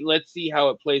 now let's see how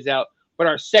it plays out. But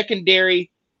our secondary,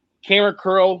 Cameron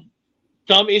Curl,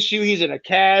 thumb issue, he's in a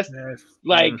cast.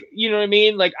 You know what I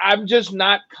mean? Like, I'm just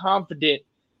not confident.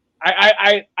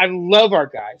 I love our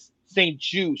guys. St.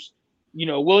 Juice.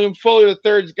 William Fuller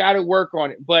III's got to work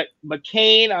on it. But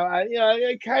McCain,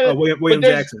 I kind of William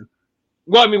Jackson.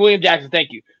 Well, I mean, William Jackson,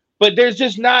 thank you. But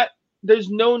there's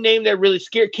no name that really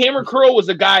scared. Cameron Curl was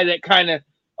a guy that kind of,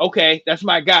 okay, that's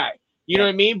my guy. You know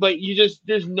what I mean? But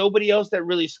there's nobody else that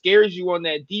really scares you on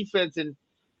that defense. And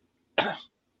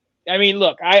I mean,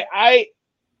 look, I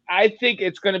think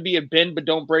it's going to be a bend but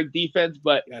don't break defense.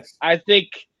 But I think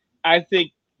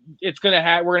it's going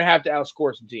to we're going to have to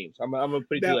outscore some teams. I'm going to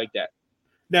put it to you like that.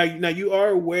 Now you are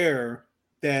aware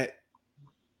that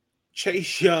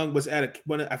Chase Young was at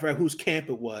I forgot whose camp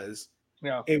it was.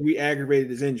 Yeah. And re-aggravated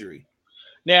his injury.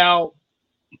 Now,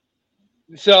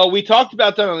 so we talked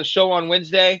about that on the show on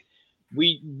Wednesday.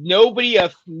 It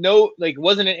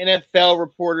wasn't an NFL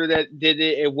reporter that did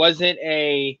it. It wasn't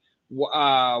a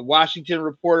Washington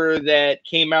reporter that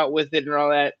came out with it and all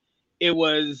that. It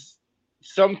was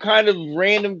some kind of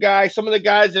random guy. Some of the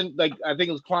guys I think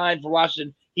it was Klein for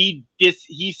Washington. He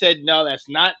said, no, that's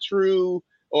not true.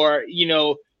 Or,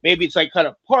 maybe it's kind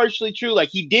of partially true. Like,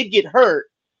 he did get hurt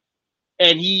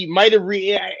and he might have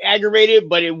re-aggravated,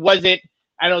 but it wasn't,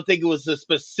 I don't think it was a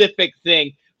specific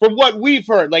thing from what we've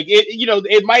heard. Like,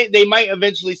 they might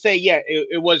eventually say,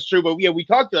 it was true, but we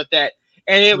talked about that.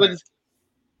 And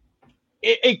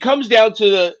it comes down to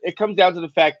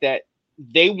the fact that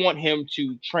they want him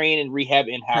to train and rehab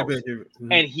in-house,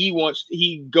 and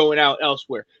he going out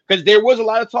elsewhere. Because there was a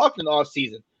lot of talk in the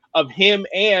offseason of him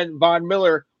and Von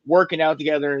Miller working out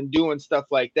together and doing stuff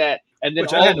like that. And then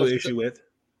which I had no issue with.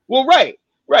 Well, right.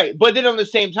 But then on the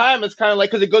same time, it's kind of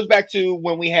like, because it goes back to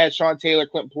when we had Sean Taylor,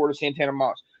 Clinton Porter, Santana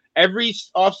Moss. Every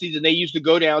offseason, they used to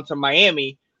go down to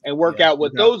Miami and work out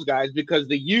with those guys because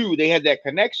they had that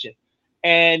connection.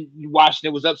 And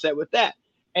Washington was upset with that.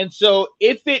 And so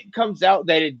if it comes out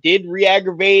that it did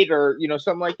re-aggravate or,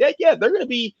 something like that, they're going to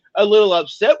be a little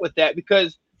upset with that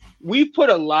because we've put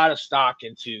a lot of stock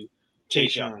into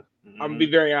Chase Young. I'm going to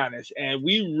be very honest. And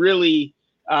we really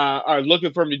are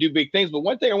looking for him to do big things. But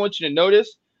one thing I want you to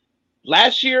notice,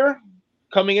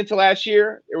 coming into last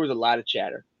year, there was a lot of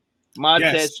chatter.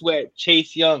 Montez Sweat,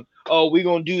 Chase Young. Oh, we're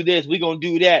going to do this. We're going to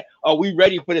do that. Oh, we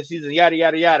ready for the season, yada,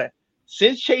 yada, yada.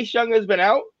 Since Chase Young has been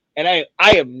out, and I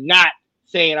am not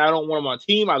saying I don't want him on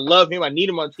team. I love him. I need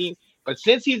him on team. But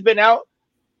since he's been out,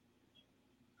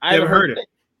 I haven't heard it.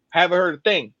 Haven't heard a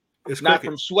thing. It's not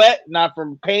from Sweat, not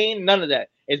from Payne, none of that.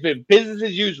 It's been business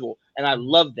as usual, and I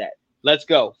love that. Let's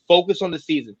go. Focus on the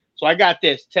season. So I got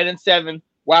this 10-7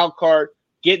 wild card,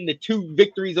 getting the 2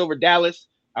 victories over Dallas.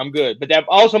 I'm good. But that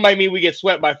also might mean we get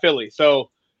swept by Philly. So,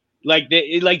 there's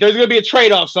going to be a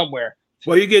trade-off somewhere.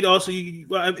 Well, you get also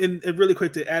and really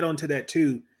quick to add on to that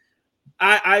too.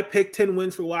 I picked 10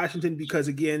 wins for Washington because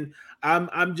again,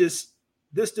 I'm just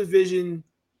this division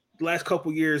the last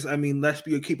couple years. I mean,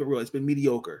 keep it real. It's been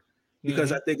mediocre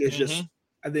because I think it's just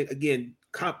again,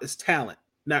 it's talent,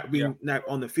 not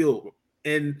on the field.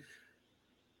 And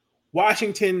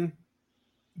Washington,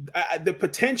 the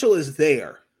potential is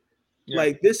there. Yeah.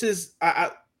 Like this is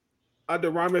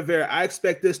under Ron Rivera, I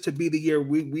expect this to be the year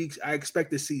I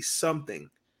expect to see something.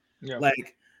 Yeah.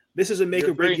 Like this is a make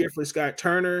or break year for Scott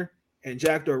Turner and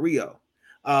Jack Del Rio.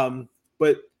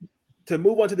 But to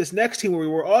move on to this next team where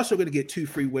we're also going to get 2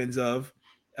 free wins of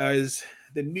is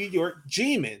the New York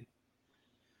G-Men.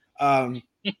 Kevon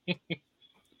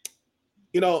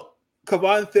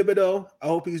Thibodeau, I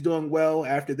hope he's doing well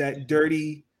after that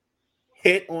dirty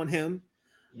hit on him.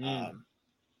 Yeah,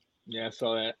 I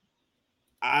saw that.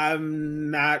 I'm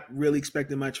not really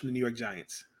expecting much from the New York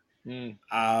Giants.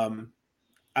 I'm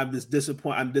just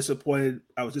disappointed. I'm disappointed.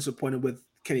 I was disappointed with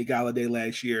Kenny Galladay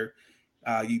last year.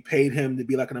 You paid him to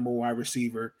be like a number 1 wide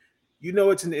receiver. You know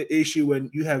it's an issue when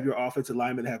you have your offensive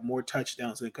linemen have more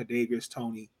touchdowns than Kadarius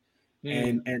Toney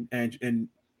and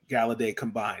Galladay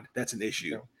combined. That's an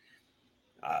issue.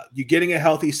 You're getting a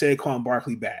healthy Saquon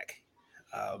Barkley back,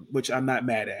 which I'm not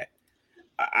mad at.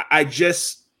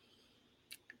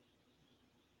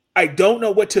 I don't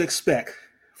know what to expect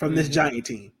from this Giant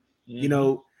team.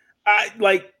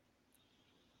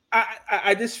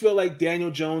 I just feel like Daniel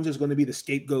Jones is going to be the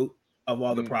scapegoat of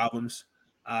all the problems.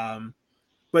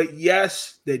 But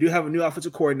yes, they do have a new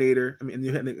offensive coordinator. I mean,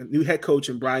 a new head coach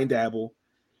in Brian Dabble.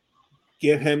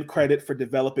 Give him credit for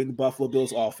developing the Buffalo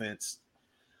Bills offense.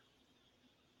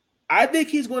 I think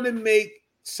he's going to make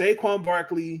Saquon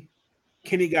Barkley,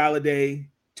 Kenny Galladay,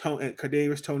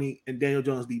 Kadarius Toney, and Daniel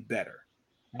Jones be better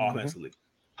offensively.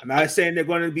 I'm not saying they're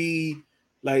going to be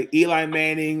like Eli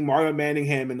Manning, Mario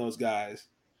Manningham, and those guys,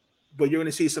 but you're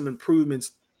going to see some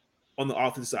improvements on the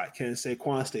offensive side. Can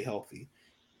Saquon stay healthy?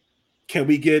 Can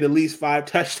we get at least 5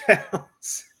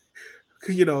 touchdowns,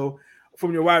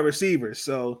 from your wide receivers?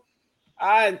 So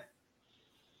they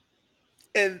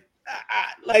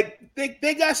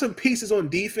got some pieces on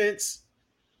defense.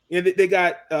 And they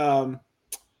got oh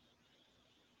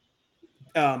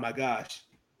my gosh.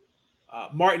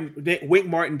 Wink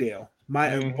Martindale,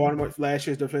 Baltimore last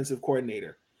year's defensive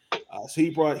coordinator. So he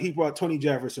brought Tony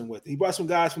Jefferson with him. He brought some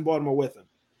guys from Baltimore with him.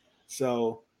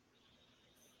 So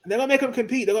they're gonna make him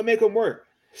compete. They're gonna make him work.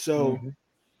 So,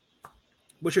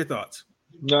 what's your thoughts?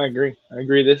 No, I agree.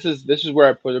 This is where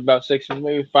I put about 6,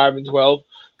 maybe 5 and 12.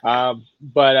 I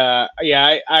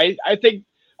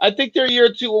think they're a year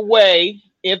or 2 away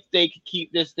if they could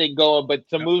keep this thing going. But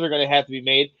some moves are going to have to be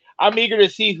made. I'm eager to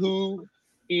see who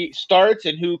he starts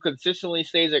and who consistently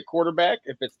stays at quarterback.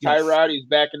 If it's Tyrod, who's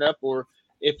backing up, or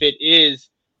if it is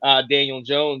Daniel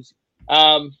Jones.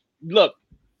 Look,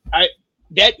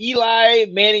 that Eli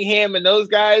Manningham and those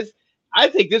guys, I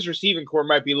think this receiving core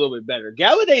might be a little bit better.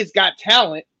 Galladay's got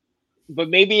talent, but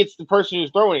maybe it's the person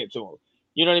who's throwing it to him.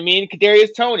 You know what I mean?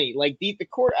 Kadarius Toney, like the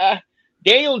court.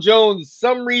 Daniel Jones,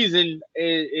 some reason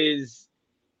is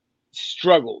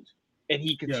struggled, and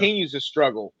he continues to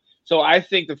struggle. So I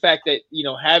think the fact that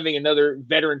having another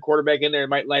veteran quarterback in there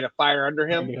might light a fire under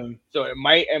him. So it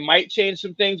might change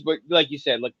some things. But like you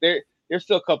said, look, they're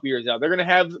still a couple years out. They're gonna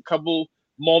have a couple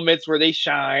moments where they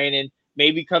shine and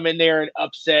maybe come in there and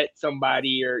upset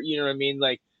somebody, or you know what I mean.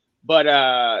 Like, but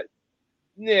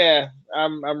yeah,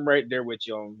 I'm right there with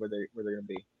you on where they're gonna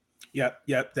be.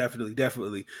 Yep,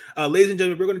 definitely. Ladies and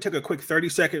gentlemen, we're going to take a quick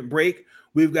 30-second break.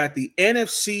 We've got the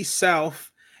NFC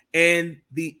South and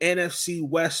the NFC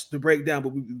West to break down,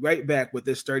 but we'll be right back with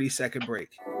this 30-second break.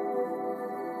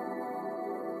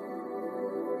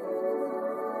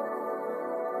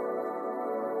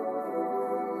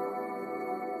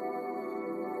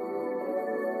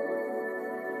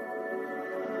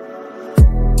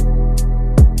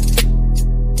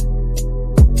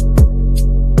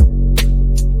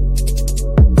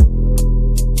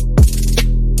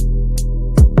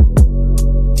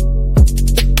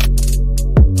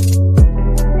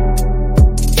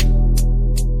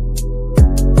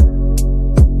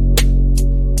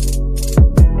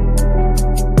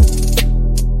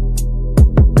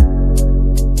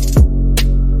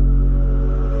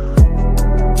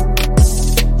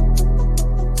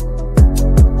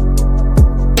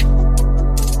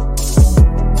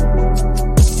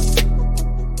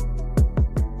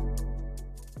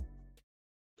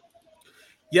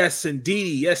 Yes,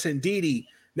 indeedy.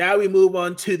 Now we move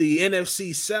on to the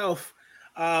NFC South.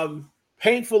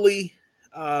 Painfully,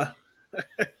 I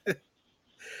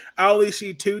only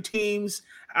see 2 teams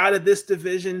out of this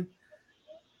division,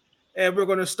 and we're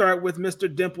going to start with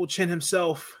Mr. Dimple Chin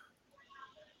himself,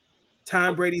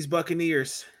 Tom Brady's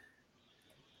Buccaneers.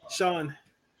 Sean,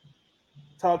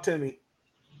 talk to me.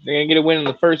 They're going to get a win in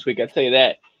the first week, I'll tell you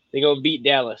that. They're going to beat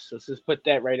Dallas. Let's just put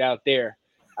that right out there.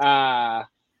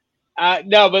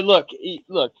 No, but look.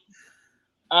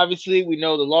 obviously, we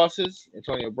know the losses.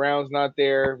 Antonio Brown's not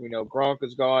there. We know Gronk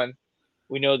is gone.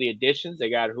 We know the additions. They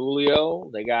got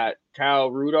Julio. They got Kyle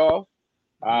Rudolph.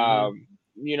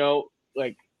 You know,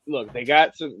 like, look, they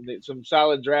got some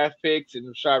solid draft picks and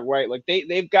Rashad White. Like,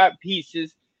 they've got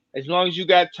pieces. As long as you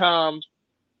got Tom,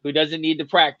 who doesn't need to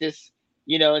practice,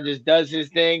 you know, and just does his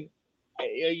thing,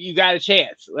 you got a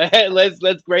chance.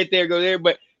 Let's right there go there.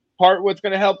 But part what's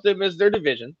going to help them is their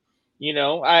division. You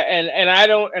know, I'm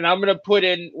going to put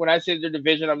in, when I say their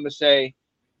division, I'm going to say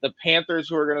the Panthers,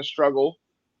 who are going to struggle,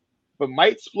 but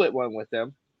might split one with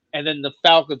them, and then the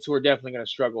Falcons, who are definitely going to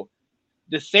struggle.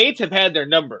 The Saints have had their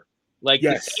number. Like,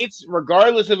 yes. The Saints,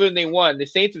 regardless of when they won, the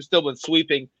Saints have still been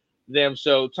sweeping them.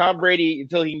 So Tom Brady,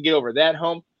 until he can get over that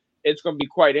hump, it's going to be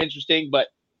quite interesting. But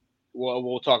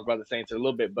we'll talk about the Saints in a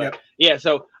little bit. But yeah,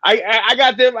 so I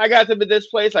got them. I got them in this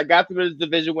place. I got them as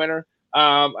division winner.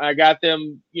 I got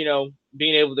them, you know,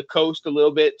 being able to coast a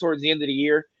little bit towards the end of the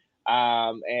year.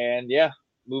 And yeah,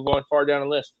 move on far down the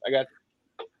list.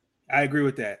 I agree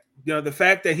with that. You know, the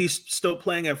fact that he's still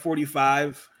playing at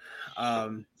 45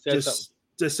 just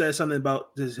says something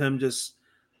about him, just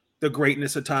the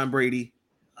greatness of Tom Brady.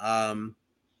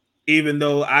 Even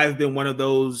though I've been one of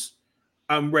those,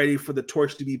 I'm ready for the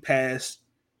torch to be passed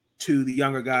to the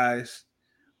younger guys.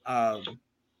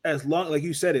 As long, like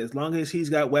you said, as long as he's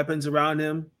got weapons around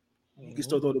him, he can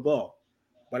still throw the ball.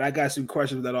 But I got some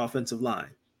questions with that offensive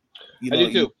line. You know, I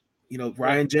do too. You know,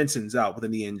 Ryan Jensen's out with a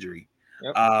knee injury.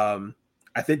 Yep.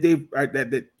 I think they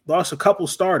lost a couple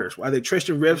starters. Why they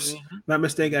Tristan Wirfs? Not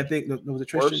mistaken. I think was it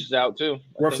Tristan? Wirfs is out too.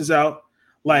 Wirfs is out.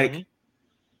 Like,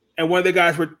 and one of the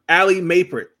guys were Ali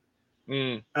Mapert.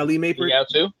 Ali Mapert. He out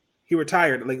too. He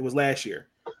retired. Like, it was last year.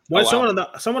 Someone on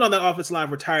the offensive line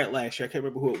retired last year. I can't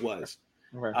remember who it was.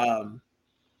 Okay.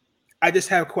 I just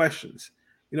have questions.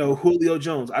 You know, Julio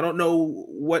Jones. I don't know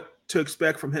what to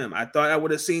expect from him. I thought I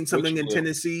would have seen something in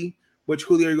Tennessee. Which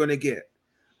Julio are you going to get?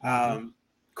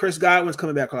 Chris Godwin's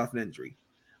coming back off an injury.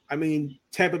 I mean,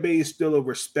 Tampa Bay is still a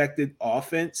respected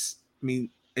offense. I mean,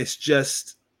 it's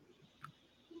just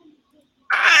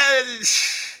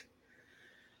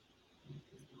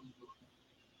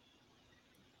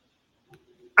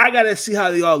I got to see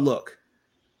how they all look.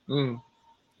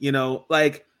 You know,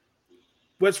 like,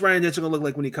 what's Ryan Jensen going to look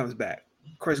like when he comes back?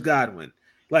 Chris Godwin.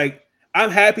 Like, I'm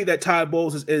happy that Todd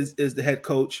Bowles is the head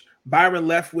coach. Byron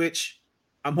Leftwich,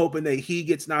 I'm hoping that he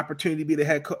gets an opportunity to be the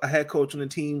head coach on the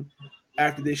team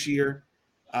after this year.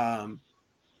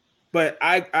 But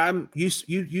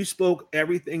you spoke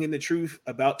everything in the truth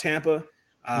about Tampa.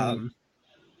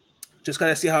 Just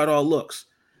gotta see how it all looks,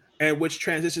 and which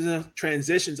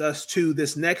transitions us to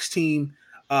this next team.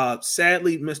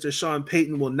 Sadly, Mr. Sean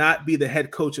Payton will not be the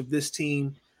head coach of this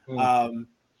team.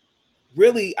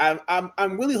 Really,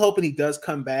 I'm really hoping he does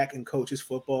come back and coach his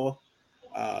football.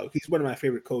 He's one of my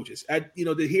favorite coaches.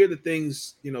 To hear the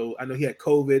things, I know he had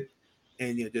COVID,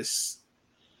 and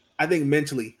I think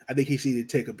mentally, he needed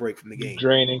to take a break from the game.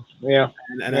 Draining, yeah.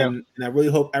 And I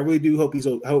really do hope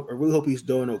he's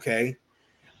doing okay.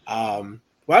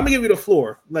 Well, I'm gonna give you the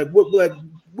floor.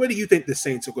 What do you think the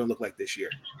Saints are going to look like this year?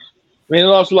 I mean, they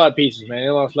lost a lot of pieces, man. They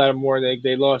lost a lot more.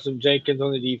 They lost some Jenkins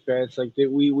on the defense.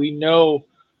 We know,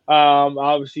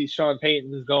 obviously Sean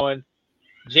Payton is going.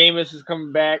 Jameis is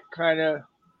coming back, kind of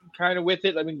with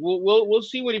it. I mean, we'll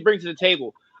see what he brings to the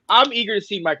table. I'm eager to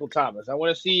see Michael Thomas. I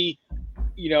want to see,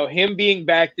 him being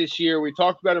back this year. We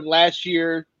talked about him last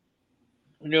year.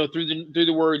 Through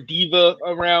the word diva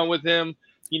around with him.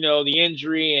 The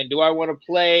injury and do I want to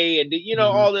play and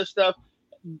all this stuff.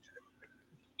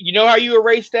 You know how you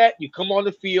erase that? You come on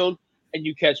the field and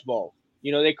you catch balls.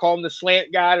 They call him the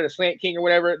slant guy or the slant king or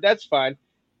whatever. That's fine.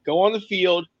 Go on the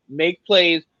field, make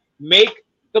plays, make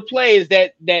the plays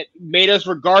that made us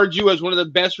regard you as one of the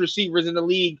best receivers in the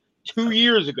league 2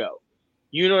 years ago.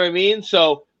 You know what I mean?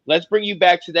 So let's bring you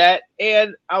back to that.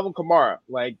 And Alvin Kamara,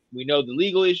 we know the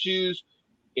legal issues.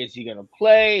 Is he going to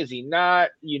play? Is he not?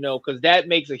 Because that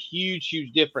makes a huge,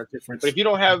 huge difference. But if you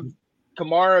don't have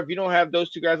Kamara, if you don't have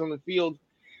those two guys on the field,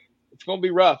 it's going to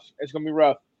be rough. It's going to be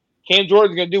rough. Cam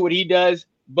Jordan's going to do what he does.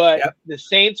 But the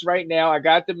Saints right now, I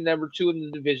got them number 2 in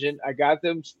the division. I got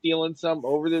them stealing some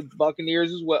over the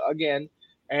Buccaneers as well again.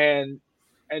 And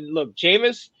look,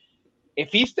 Jameis,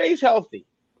 if he stays healthy,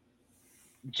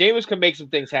 Jameis can make some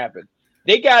things happen.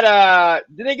 They got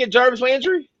did they get Jarvis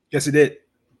Landry? Yes, he did.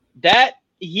 That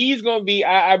he's going to be.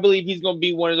 I believe he's going to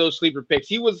be one of those sleeper picks.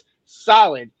 He was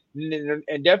solid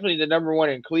and definitely the number 1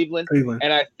 in Cleveland.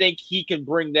 And I think he can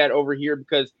bring that over here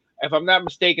because. If I'm not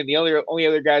mistaken, the only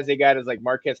other guys they got is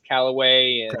Marquez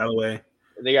Callaway.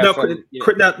 They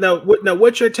got now,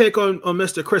 what's your take on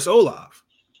Mr. Chris Olave?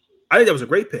 I think that was a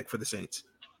great pick for the Saints.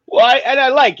 Well, I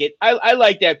like it. I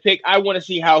like that pick. I want to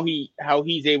see how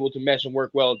he's able to mesh and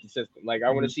work well with the system. Like I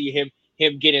want to see him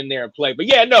get in there and play. But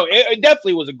yeah, no, it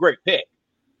definitely was a great pick.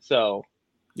 So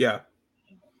yeah,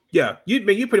 you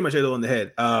pretty much hit it on the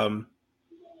head.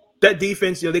 That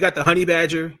defense, they got the Honey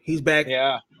Badger. He's back.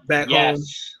 Yeah. Back Yes. home.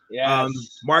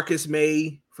 Yes. Marcus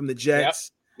May from the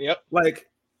Jets. Yep. Like,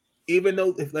 even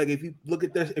though if you look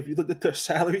at their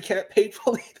salary cap paid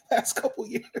for the past couple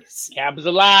years, cap is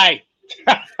a lie.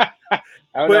 I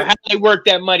don't know how they work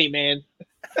that money, man.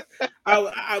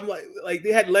 I'm like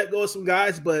they had to let go of some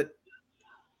guys, but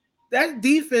that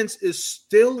defense is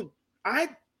still.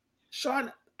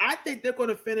 Sean, I think they're going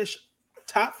to finish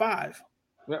top 5.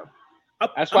 Yeah.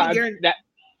 That's why I'm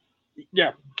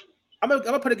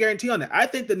gonna put a guarantee on that. I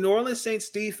think the New Orleans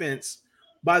Saints defense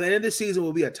by the end of the season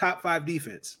will be a top 5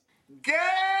 defense. Guaranteed.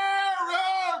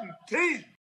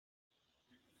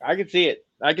 I can see it.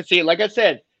 Like I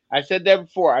said that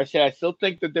before. I said I still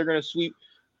think that they're going to sweep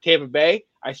Tampa Bay.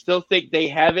 I still think they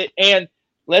have it. And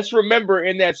let's remember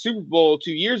in that Super Bowl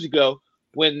 2 years ago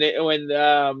when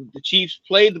the Chiefs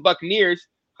played the Buccaneers,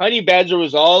 Honey Badger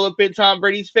was all up in Tom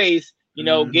Brady's face,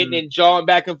 getting in jawing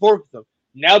back and forth with them.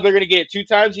 Now they're going to get it 2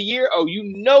 times a year. Oh, he's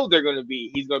going to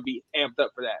be amped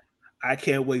up for that. I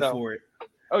can't wait for it.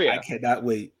 Oh yeah, I cannot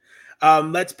wait.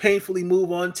 Let's painfully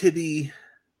move on to the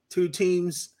 2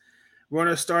 teams. We're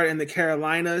going to start in the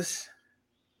Carolinas.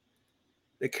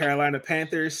 The Carolina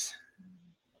Panthers.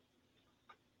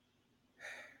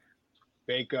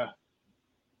 Baker.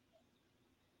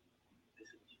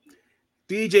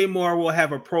 DJ Moore will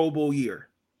have a Pro Bowl year.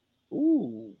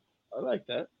 Ooh, I like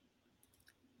that.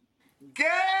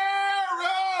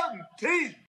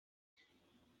 Guaranteed.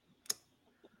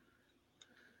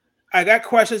 I got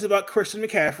questions about Christian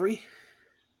McCaffrey.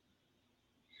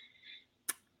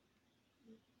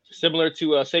 Similar to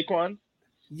Saquon?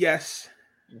 Yes.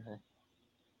 Mm-hmm.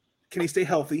 Can he stay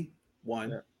healthy?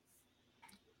 1. Yeah.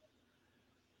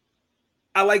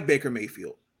 I like Baker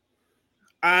Mayfield.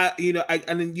 We've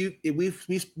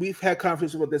had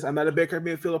conversations about this. I'm not a Baker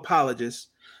Mayfield apologist,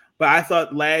 but I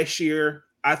thought last year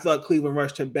Cleveland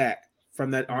rushed him back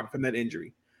from that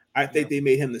injury. I think they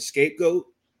made him the scapegoat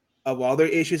of all their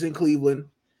issues in Cleveland,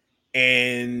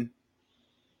 and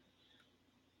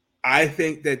I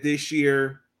think that this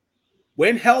year,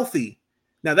 when healthy,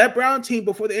 now that Brown team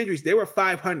before the injuries, they were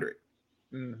 500.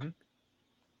 Mm-hmm.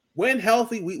 When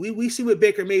healthy, we see what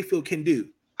Baker Mayfield can do.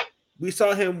 We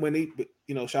saw him when he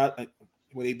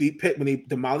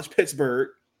demolished Pittsburgh,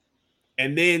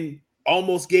 and then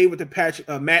almost gave it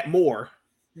to Matt Moore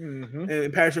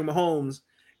and Patrick Mahomes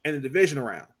in the division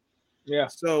round. Yeah.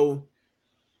 So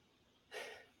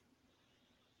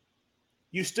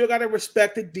you still got to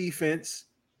respect the defense.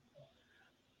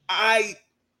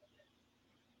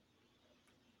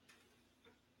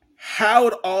 How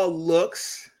it all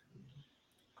looks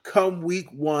come week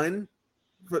 1,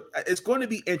 but it's going to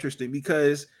be interesting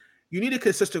because you need a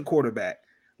consistent quarterback.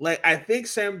 Like, I think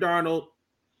Sam Darnold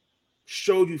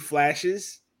showed you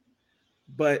flashes,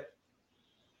 but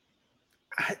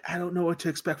I don't know what to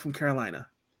expect from Carolina.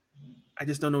 I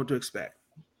just don't know what to expect.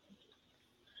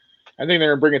 I think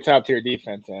they're going to bring a top-tier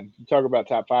defense in. You talk about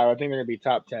top 5. I think they're going to be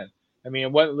top 10. I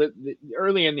mean,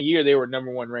 early in the year, they were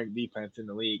number 1 ranked defense in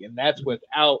the league, and that's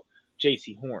without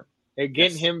J.C. Horn. They're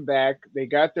getting him back. They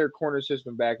got their corner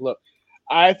system back. Look,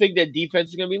 I think that defense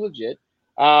is going to be legit.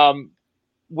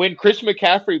 When Chris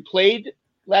McCaffrey played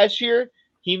last year,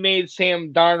 he made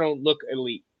Sam Darnold look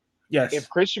elite. Yes. If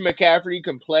Christian McCaffrey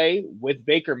can play with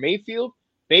Baker Mayfield,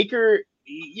 Baker,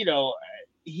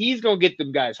 he's going to get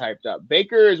them guys hyped up.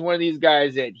 Baker is one of these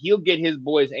guys that he'll get his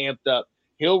boys amped up.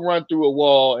 He'll run through a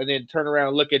wall and then turn around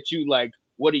and look at you like,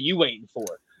 what are you waiting for?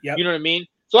 Yep. You know what I mean?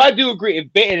 So I do agree.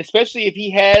 And especially if he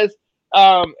has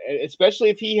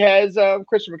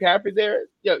Christian McCaffrey there,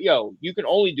 you can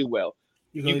only do well.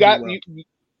 You got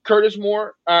Curtis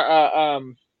Moore,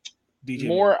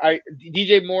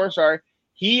 DJ Moore. Sorry,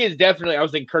 he is definitely. I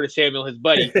was thinking Curtis Samuel, his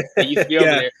buddy that used to be over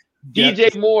there.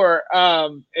 DJ Moore.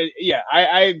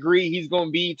 I agree. He's going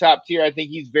to be top tier. I think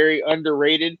he's very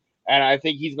underrated, and I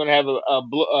think he's going to have a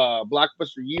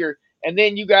blockbuster year. And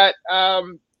then you got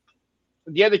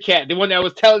the other cat, the one that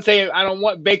was saying, "I don't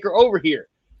want Baker over here."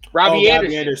 Robbie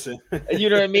Anderson. You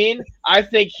know what I mean? I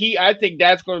think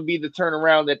that's going to be the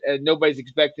turnaround that nobody's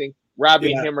expecting.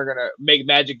 Robbie and him are going to make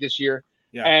magic this year.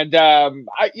 Yeah. And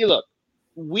look,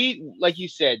 like you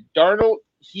said, Darnold,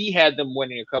 he had them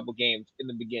winning a couple games in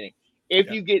the beginning.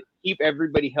 If you keep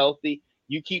everybody healthy,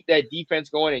 you keep that defense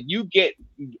going, and you get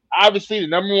obviously the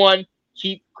number 1,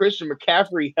 keep Christian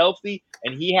McCaffrey healthy,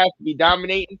 and he has to be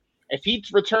dominating. If he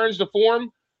returns to form,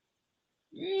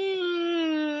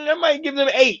 I might give them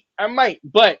 8. I might,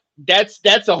 but that's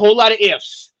a whole lot of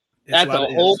ifs. That's a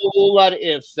whole lot of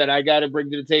ifs that I got to bring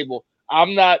to the table.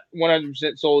 I'm not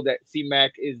 100% sold that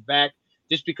C-Mac is back,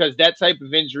 just because that type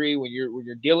of injury, when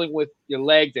you're dealing with your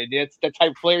legs, and that's the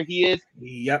type of player he is.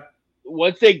 Yep.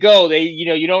 Once they go,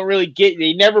 you don't really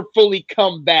they never fully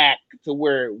come back to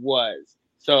where it was.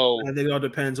 So I think it all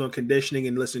depends on conditioning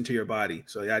and listening to your body.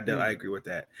 So yeah, I agree with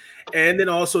that. And then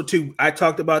also too, I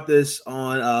talked about this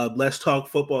on Let's Talk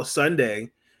Football Sunday,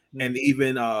 and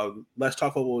even Let's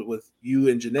Talk Football with you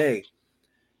and Janae.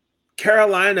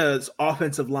 Carolina's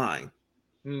offensive line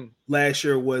last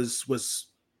year was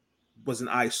an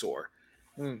eyesore.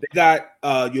 They got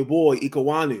your boy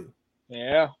Ikawanu.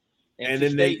 Yeah. And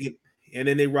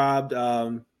then they robbed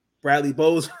Bradley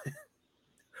Bozeman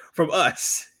from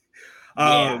us.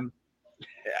 Like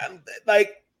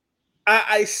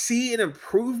I see an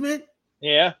improvement.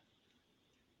 Yeah.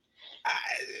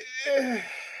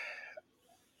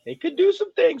 They could do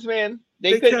some things, man.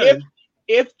 They could.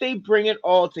 If they bring it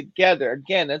all together.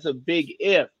 Again, that's a big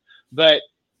if. But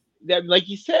that, like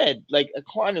you said, like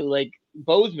Aquanu, like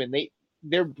Bozeman,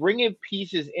 they're bringing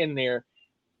pieces in there,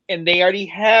 and they already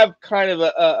have kind of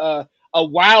a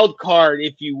wild card,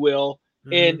 if you will,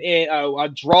 in a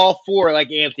draw 4,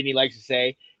 like Anthony likes to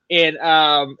say, in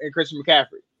Christian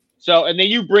McCaffrey. So, and then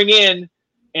you bring in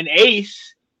an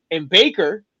ace in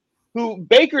Baker, who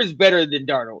Baker's better than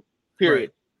Darnold. Period.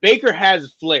 Right. Baker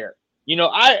has flair.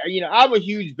 I'm a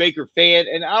huge Baker fan,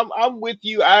 and I'm with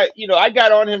you. I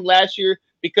got on him last year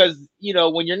because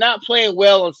when you're not playing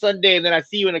well on Sunday, and then I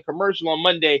see you in a commercial on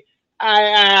Monday,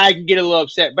 I can get a little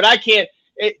upset. But I can't.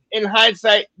 In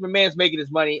hindsight, the man's making his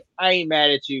money. I ain't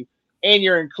mad at you, and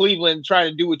you're in Cleveland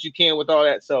trying to do what you can with all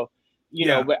that. So,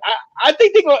 but I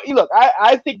think they go. Look,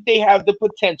 I think they have the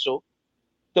potential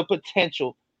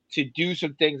to do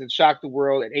some things and shock the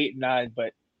world at 8 and 9.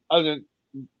 But other than,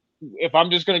 if I'm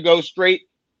just going to go straight,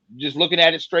 just looking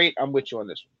at it straight, I'm with you on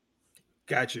this one.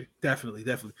 Got you. Definitely.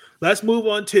 Let's move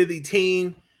on to the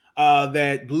team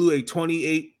that blew a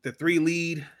 28-3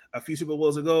 lead a few Super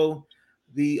Bowls ago,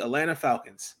 the Atlanta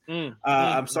Falcons.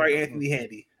 I'm sorry, Anthony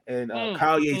Handy and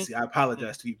Kyle Yatesy. I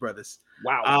apologize to you, brothers.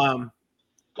 Wow.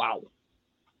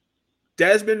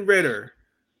 Desmond Ridder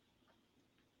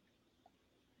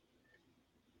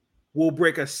will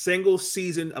break a single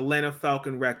season Atlanta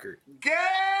Falcon record. Guaranteed.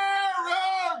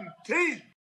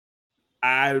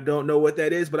 I don't know what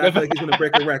that is, but I feel like he's going to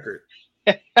break a record.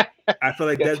 I feel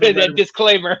like Desmond Ridder,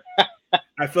 disclaimer.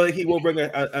 I feel like he will bring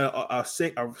a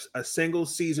single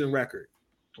season record.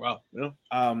 Wow. Yeah.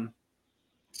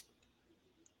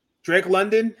 Drake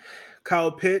London,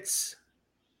 Kyle Pitts,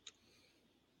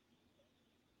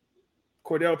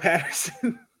 Cordell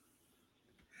Patterson.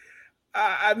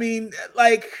 I mean,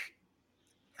 like,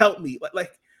 help me.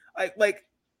 Like,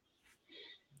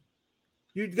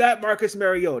 you got Marcus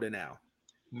Mariota now.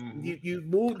 You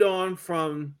moved on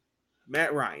from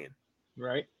Matt Ryan.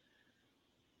 Right.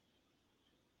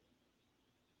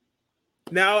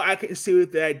 Now I can see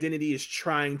what the identity is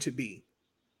trying to be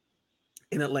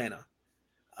in Atlanta.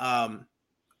 On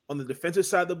the defensive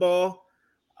side of the ball,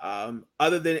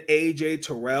 other than AJ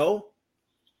Terrell.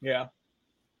 Yeah.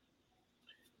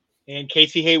 And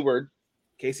Casey Hayward.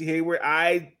 This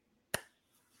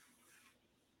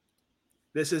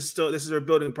is their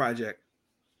building project.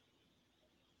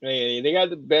 They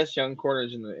got the best young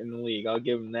corners in the league. I'll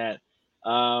give them that.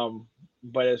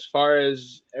 But as far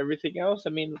as everything else,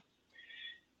 I mean,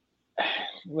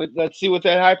 let's see what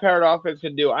that high-powered offense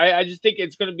can do. I just think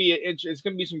it's going to be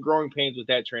some growing pains with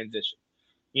that transition.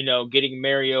 Getting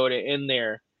Mariota in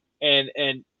there, and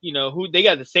who they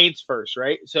got the Saints first,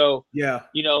 right? So yeah,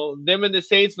 them and the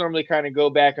Saints normally kind of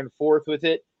go back and forth with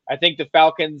it. I think the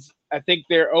Falcons. I think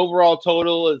their overall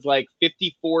total is like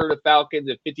 54 to the Falcons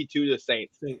and 52 to the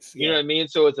Saints. You know what I mean?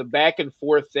 So it's a back and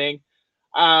forth thing.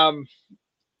 I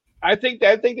think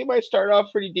they might start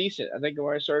off pretty decent. I think they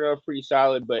might start off pretty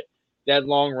solid, but that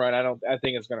long run, I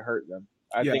think it's going to hurt them.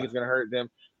 I think it's going to hurt them.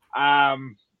 I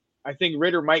think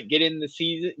Ridder might get in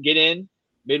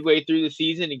midway through the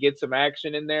season and get some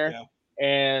action in there,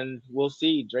 and we'll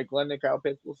see. Drake London, Kyle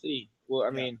Pitts, we'll see. Well, I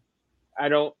mean, I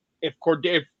don't. If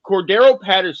Cordero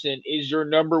Patterson is your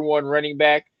number one running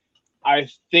back, I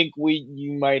think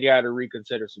you might got to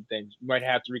reconsider some things. You might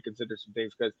have to reconsider some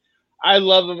things because I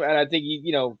love him and I think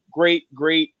great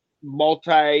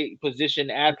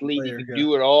multi-position athlete. He can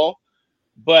do it all,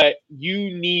 but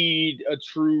you need a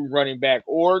true running back,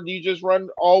 or do you just run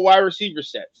all wide receiver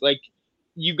sets? Like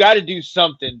you got to do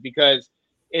something because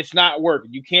it's not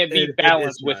working. You can't be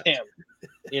balanced with him.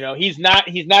 He's not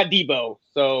Debo,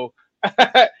 so.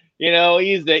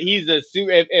 He's a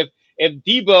if if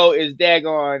Debo is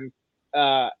daggone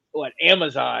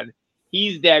Amazon,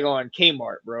 he's daggone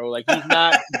Kmart, bro. Like he's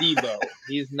not Debo.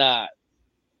 He's not.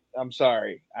 I'm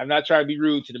sorry. I'm not trying to be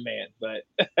rude to the man, but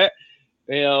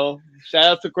shout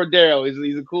out to Cordero.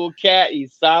 He's a cool cat.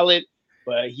 He's solid,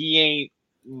 but he ain't.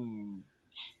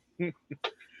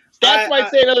 Stats might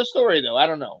say another story though. I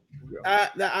don't know.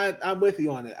 I'm with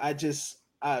you on it. I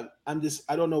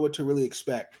don't know what to really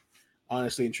expect,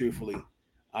 honestly and truthfully.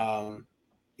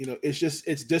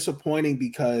 It's disappointing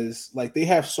because like they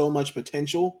have so much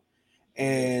potential,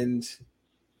 and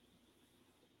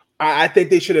I think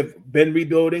they should have been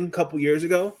rebuilding a couple years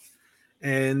ago.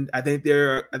 And I think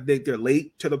they're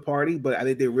late to the party, but I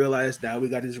think they realize now we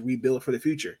got to rebuild for the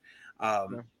future.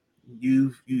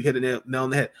 You hit a nail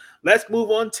on the head. Let's move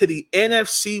on to the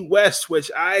NFC West,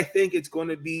 which I think it's going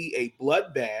to be a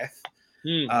bloodbath.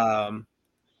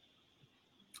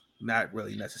 Not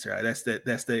really necessarily. That's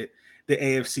the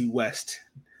AFC West.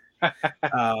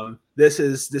 This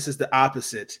is the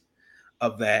opposite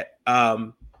of that.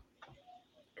 We're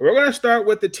going to start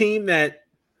with the team that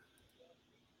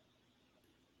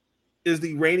is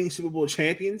the reigning Super Bowl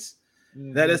champions.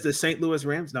 Mm-hmm. That is the St. Louis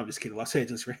Rams. No, I'm just kidding. Los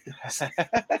Angeles Rams.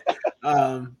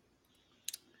 I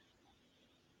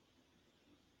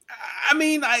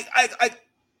mean,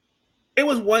 it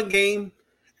was one game,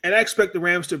 and I expect the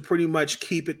Rams to pretty much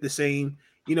keep it the same.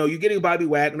 You're getting Bobby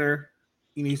Wagner.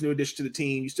 He's a new addition to the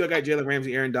team. You still got Jalen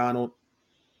Ramsey, Aaron Donald.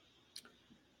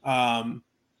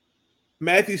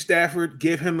 Matthew Stafford,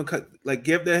 give them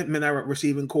in our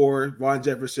receiving core, Vaughn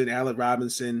Jefferson, Allen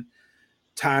Robinson,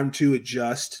 time to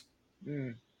adjust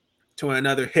to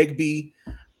another Higbee.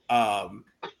 Now,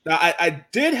 I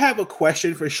did have a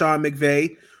question for Sean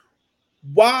McVay.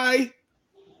 Why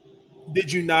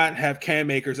did you not have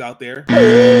Cam Akers out there?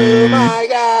 Oh, my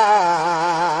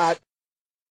God.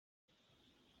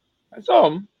 I saw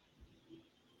him.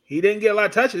 He didn't get a lot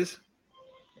of touches.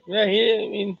 Yeah,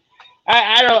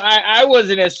 I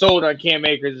wasn't as sold on Cam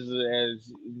Akers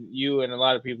as you and a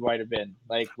lot of people might have been.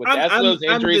 Like with those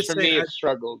injuries for me, it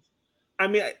struggled. I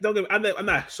mean, I'm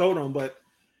not sold on, but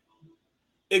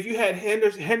if you had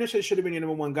Henderson should have been your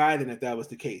number one guy then if that was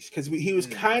the case, because he was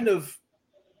kind of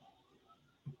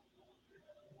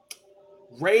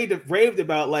raved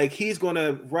about like he's going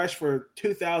to rush for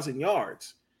 2,000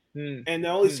 yards, and they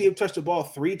only see him touch the ball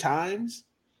 3 times.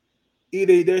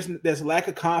 Either there's lack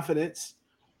of confidence,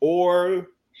 or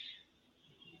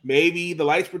maybe the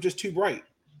lights were just too bright.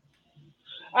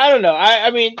 I don't know.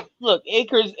 I mean, look,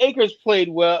 Akers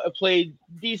played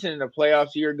decent in the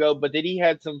playoffs a year ago, but then he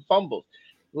had some fumbles.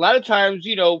 A lot of times,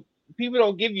 people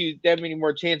don't give you that many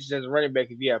more chances as a running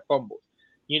back if you have fumbles.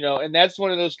 And that's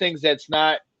one of those things that's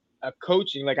not a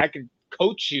coaching. Like I can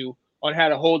coach you on how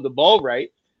to hold the ball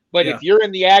right, but if you're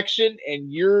in the action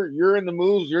and you're in the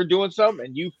moves, you're doing something,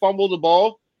 and you fumble the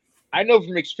ball, I know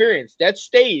from experience that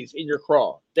stays in your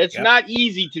craw. That's not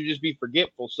easy to just be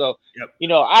forgetful. So,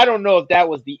 I don't know if that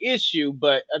was the issue,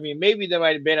 but I mean, maybe there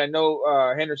might have been. I know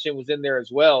Henderson was in there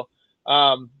as well.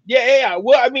 Well,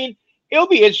 I mean, it'll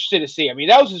be interesting to see. I mean,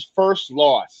 that was his first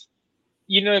loss.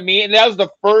 You know what I mean? And that was the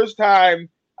first time.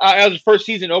 That was his first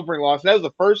season opening loss. That was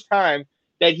the first time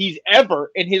that he's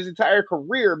ever in his entire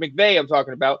career, McVay, I'm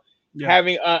talking about,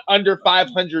 having an under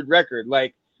 500 record.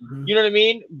 Like, you know what I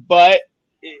mean? But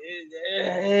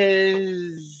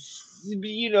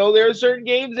there are certain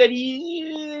games that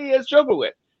he has struggled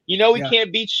with. He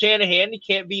can't beat Shanahan. He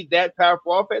can't beat that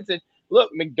powerful offense. And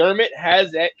look, McDermott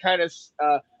has that kind of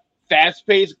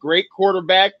fast-paced, great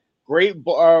quarterback, great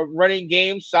running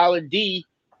game, solid D,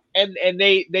 and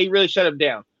they really shut him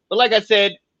down. But like I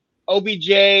said,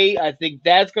 OBJ, I think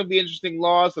that's going to be an interesting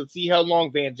loss. Let's see how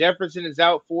long Van Jefferson is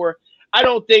out for. I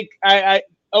don't think I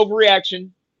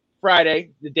overreaction. Friday,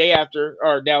 the day after,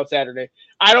 or now it's Saturday.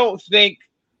 I don't think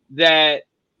that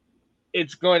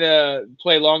it's going to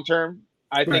play long term.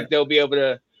 I think they'll be able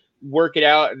to work it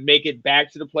out and make it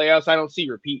back to the playoffs. I don't see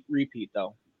repeat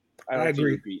though. I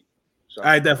agree. Repeat. So.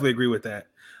 I definitely agree with that.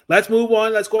 Let's move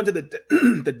on. Let's go into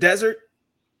the desert.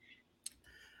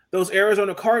 Those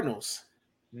Arizona Cardinals.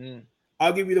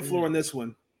 I'll give you the floor on this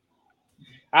one.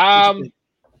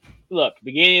 Look,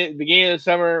 beginning of the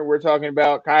summer, we're talking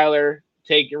about Kyler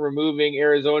removing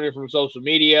Arizona from social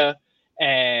media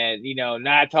and,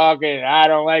 not talking, I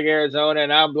don't like Arizona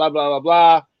and I'm blah, blah, blah,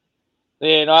 blah.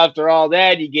 Then after all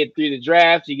that, you get through the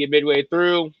draft, you get midway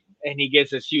through and he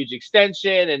gets this huge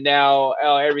extension and now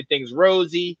everything's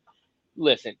rosy.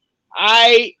 Listen,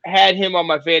 I had him on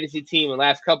my fantasy team the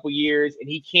last couple years and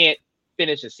he can't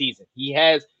finish a season. He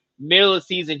has middle of the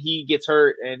season, he gets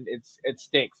hurt and it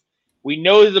stinks. We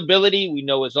know his ability. We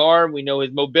know his arm. We know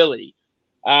his mobility.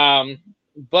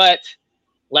 But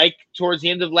like towards the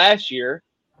end of last year,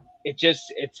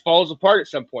 it falls apart at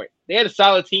some point. They had a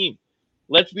solid team.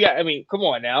 I mean, come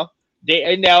on now.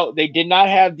 They did not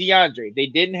have DeAndre. They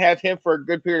didn't have him for a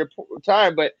good period of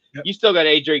time, but you still got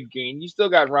A.J. Green. You still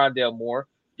got Rondale Moore.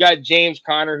 You got James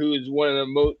Conner, who is one of the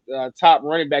most top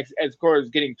running backs as far as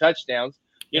getting touchdowns.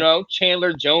 You know,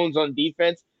 Chandler Jones on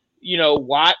defense. You know,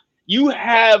 Watt. You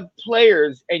have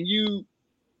players, and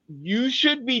you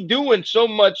should be doing so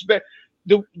much better.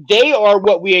 They are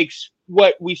what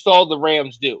we saw the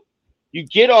Rams do. You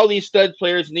get all these stud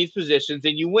players in these positions,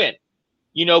 and you win.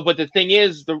 You know, but the thing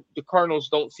is, the Cardinals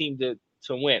don't seem to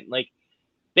win. Like,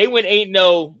 they went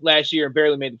 8-0 last year and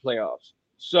barely made the playoffs.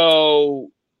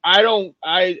 So I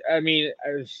mean,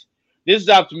 this is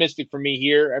optimistic for me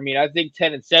here. I mean, I think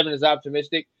 10-7 is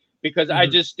optimistic because I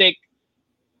just think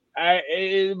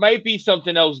it might be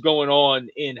something else going on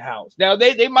in-house. Now,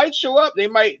 they might show up. They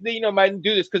might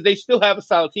do this because they still have a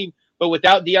solid team. But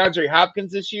without DeAndre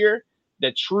Hopkins this year,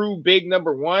 the true big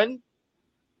number one,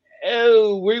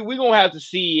 we're going to have to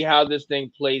see how this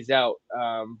thing plays out.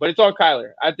 But it's on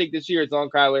Kyler. I think this year it's on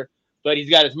Kyler, but he's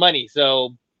got his money.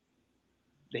 So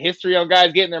the history on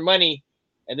guys getting their money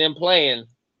and then playing,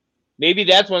 maybe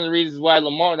that's one of the reasons why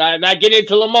Lamar, not getting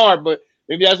into Lamar, but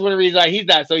maybe that's one of the reasons why he's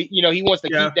not. So, you know, he wants to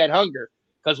keep that hunger.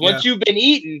 Because once you've been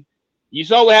eating, you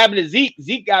saw what happened to Zeke.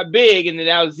 Zeke got big, and then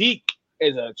now Zeke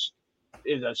is a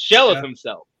shell of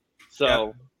himself.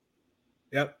 So...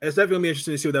 Yep, it's definitely gonna be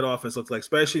interesting to see what that offense looks like,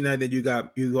 especially now that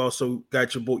you also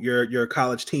got your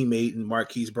college teammate and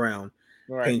Marquise Brown.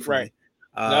 Right.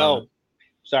 No,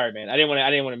 sorry, man. I didn't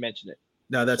want to mention it.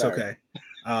 No, that's okay.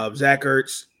 Zach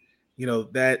Ertz, you know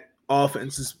that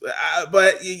offense is,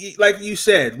 but like you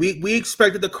said, we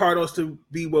expected the Cardinals to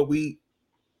be what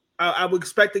I was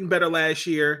expecting better last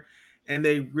year, and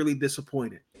they really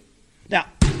disappointed. Now,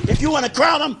 if you want to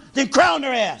crown them, then crown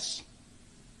their ass.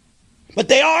 But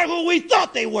they are who we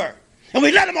thought they were, and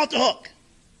we let them off the hook.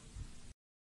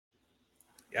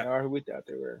 They are who we thought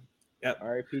they were. Yep.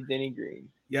 R.I.P. Denny Green.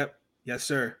 Yep. Yes,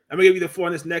 sir. I'm gonna give you the four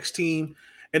on this next team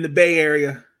in the Bay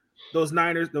Area. Those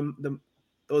Niners,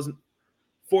 those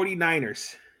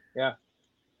 49ers. Yeah.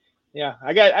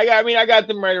 I got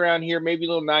them right around here, maybe a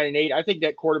little 9-8. I think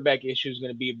that quarterback issue is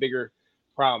going to be a bigger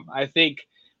problem. I think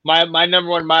my number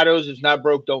one motto is not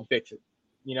broke, don't fix it.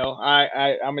 You know,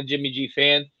 I'm a Jimmy G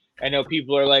fan. I know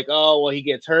people are like, oh, well, he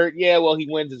gets hurt. Yeah, well, he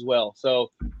wins as well.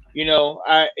 So, you know,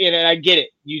 I get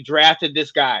it. You drafted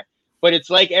this guy. But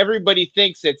it's like everybody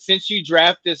thinks that since you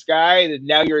draft this guy, that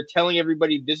now you're telling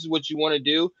everybody this is what you want to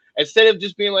do. Instead of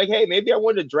just being like, hey, maybe I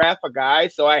want to draft a guy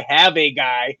so I have a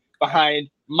guy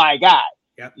behind my guy.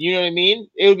 Yep. You know what I mean?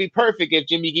 It would be perfect if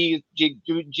Jimmy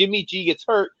G gets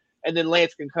hurt and then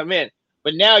Lance can come in.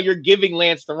 But now you're giving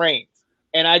Lance the reins.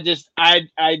 And I think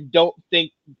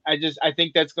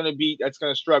that's going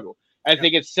to struggle. I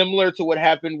think it's similar to what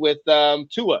happened with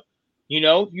Tua. You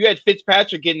know, you had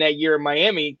Fitzpatrick in that year in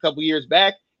Miami a couple years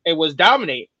back and was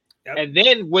dominating. Yep. And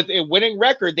then with a winning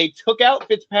record, they took out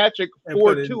Fitzpatrick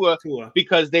for Tua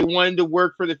because they wanted to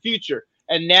work for the future.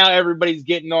 And now everybody's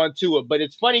getting on Tua. But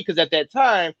it's funny because at that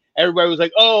time, everybody was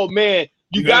like, oh, man,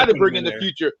 you got to bring in the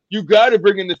future. You got to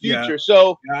bring in the future. Yeah.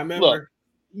 So, I remember. Look.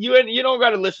 You don't got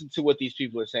to listen to what these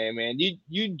people are saying, man.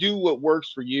 You do what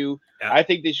works for you. Yeah. I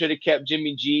think they should have kept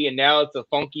Jimmy G, and now it's a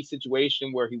funky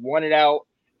situation where he wanted out,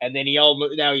 and then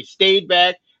now he stayed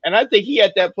back, and I think he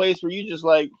at that place where you just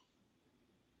like,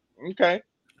 okay,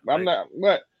 I'm not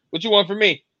what you want from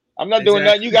me? I'm not doing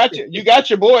nothing. You got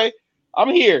your boy.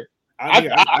 I'm here. All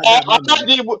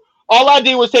I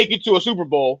did was take you to a Super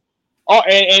Bowl,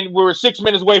 and we're 6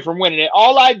 minutes away from winning it.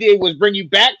 All I did was bring you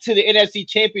back to the NFC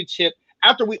Championship.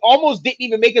 After we almost didn't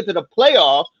even make it to the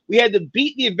playoffs, we had to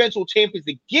beat the eventual champions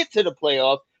to get to the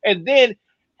playoffs. And then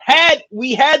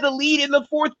we had the lead in the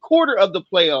fourth quarter of the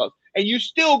playoffs, and you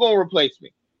still going to replace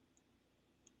me.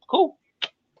 Cool.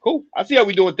 I see how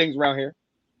we doing things around here.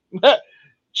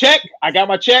 Check. I got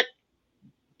my check.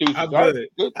 I'm good.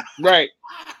 Right.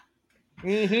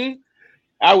 Mm-hmm.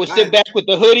 I would sit back with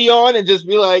the hoodie on and just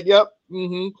be like, yep.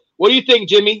 Mm-hmm. What do you think,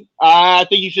 Jimmy? I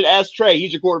think you should ask Trey.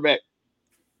 He's your quarterback.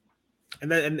 And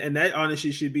that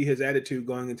honestly should be his attitude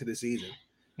going into the season,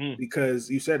 because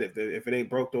you said it. If it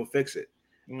ain't broke, don't fix it.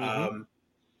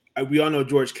 Mm-hmm. We all know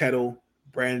George Kittle,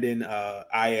 Brandon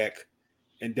Ayuk,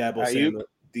 and Dabo Samuel.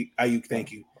 Ayuk,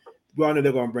 thank you. We all know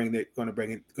they're going to bring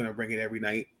it every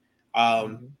night.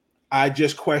 I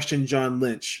just questioned John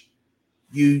Lynch.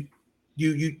 You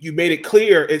made it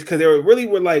clear it's because they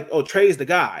were like, oh, Trey's the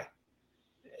guy,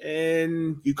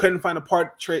 and you couldn't find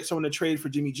someone to trade for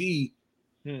Jimmy G.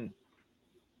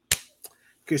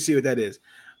 Can see what that is.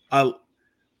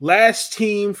 Last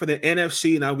team for the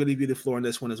NFC, and I'm going to give you the floor on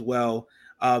this one as well.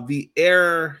 The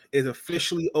era is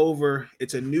officially over.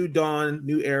 It's a new dawn,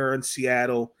 new era in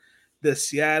Seattle. The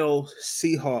Seattle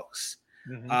Seahawks.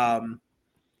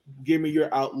 Give me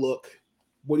your outlook.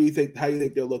 What do you think? How do you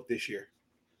think they'll look this year?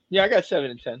 Yeah, I got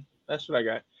 7-10. That's what I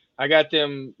got. I got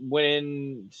them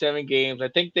winning 7 games. I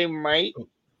think they might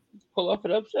pull off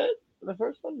an upset for the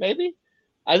first one, maybe.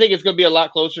 I think it's going to be a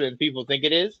lot closer than people think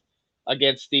it is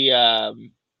against the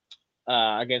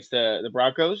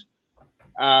Broncos.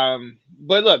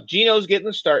 But look, Geno's getting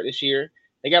the start this year.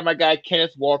 They got my guy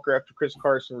Kenneth Walker after Chris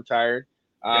Carson retired.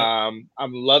 I'm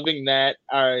loving that.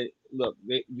 Look,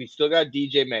 we still got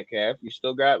DJ Metcalf. You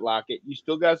still got Lockett. You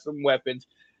still got some weapons.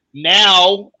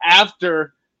 Now,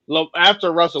 after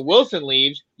Russell Wilson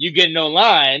leaves, you get no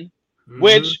line,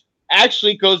 which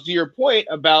actually goes to your point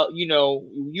about,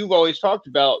 you've always talked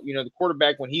about, the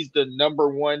quarterback, when he's the number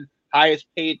one highest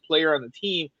paid player on the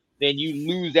team, then you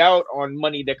lose out on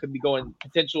money that could be going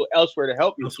potential elsewhere to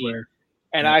help your team.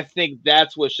 And I think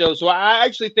that's what shows. So I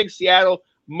actually think Seattle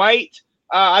might.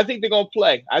 I think they're going to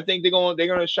play. I think they're going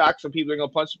to shock some people. They're going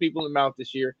to punch some people in the mouth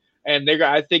this year. And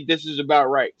I think this is about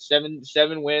right. Seven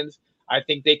wins. I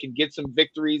think they can get some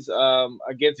victories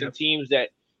against some teams that,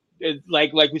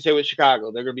 like we say with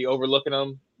Chicago, they're going to be overlooking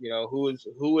them. Who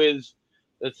is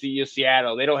let's see,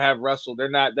 Seattle. They don't have Russell. They're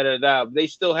not da-da-da. They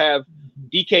still have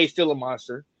DK, still a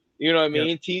monster. You know what I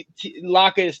mean?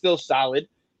 Lockett is still solid.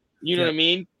 You know what I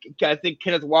mean? I think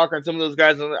Kenneth Walker and some of those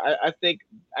guys. I think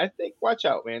watch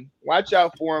out, man. Watch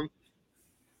out for them.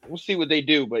 We'll see what they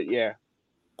do, but yeah.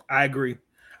 I agree.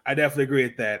 I definitely agree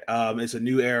with that. It's a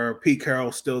new era. Pete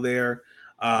Carroll's still there.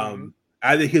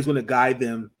 I think he's going to guide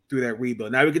them through that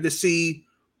rebuild. Now we get to see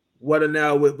what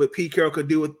Pete Carroll could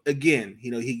do with again.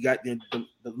 He got the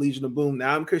Legion of Boom.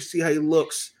 Now I'm curious to see how he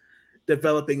looks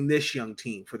developing this young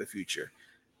team for the future.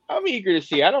 I'm eager to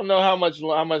see. I don't know how much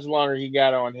longer he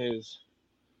got on his.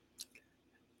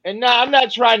 And now I'm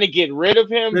not trying to get rid of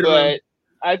him, but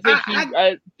I think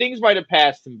things might have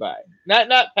passed him by.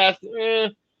 Not passed.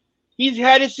 He's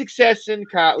had his success in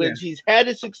college. Yeah. He's had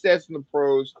his success in the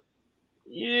pros.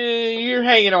 You're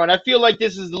hanging on. I feel like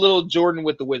this is a little Jordan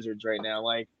with the Wizards right now.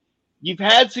 Like, you've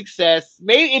had success.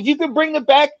 Maybe if you can bring them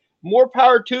back, more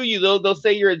power to you. They'll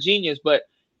say you're a genius. But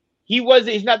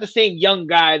he's not the same young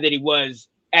guy that he was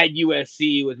at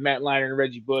USC with Matt Leinart and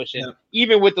Reggie Bush, and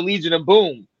even with the Legion of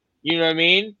Boom. You know what I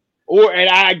mean? And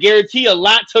I guarantee it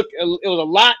was a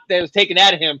lot that was taken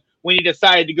out of him when he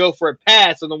decided to go for a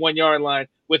pass on the 1 yard line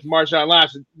with Marshawn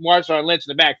Lynch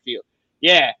in the backfield.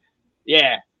 Yeah.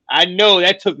 I know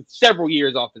that took several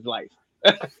years off his life.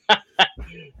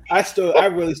 I still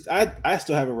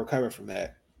haven't recovered from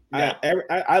that. Yeah.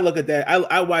 I look at that.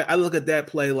 I look at that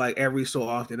play like every so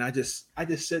often. I just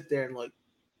sit there and like,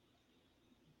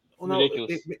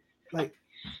 ridiculous.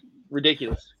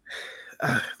 Ridiculous.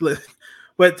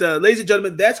 But ladies and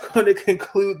gentlemen, that's going to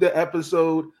conclude the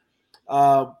episode.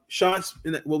 Sean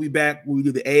will be back when we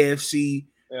do the AFC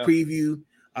preview.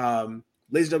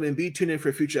 Ladies and gentlemen, be tuned in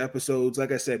for future episodes.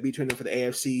 Like I said, be tuned in for the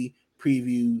AFC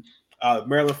preview.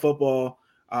 Maryland football.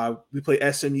 We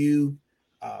play SMU.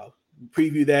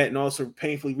 Preview that and also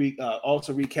painfully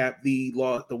recap the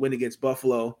win against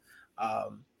Buffalo.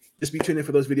 Just be tuned in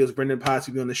for those videos. Brendan Potts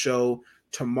will be on the show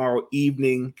tomorrow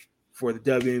evening for the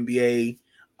WNBA.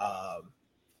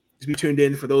 Just be tuned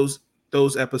in for those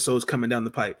episodes coming down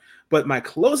the pipe. But my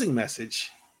closing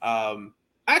message,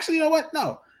 actually, you know what?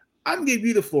 No, I'm going to give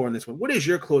you the floor on this one. What is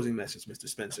your closing message, Mr.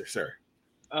 Spencer, sir?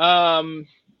 The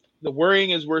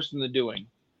worrying is worse than the doing.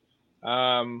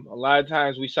 A lot of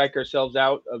times we psych ourselves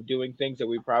out of doing things that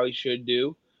we probably should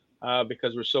do.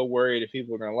 Because we're so worried if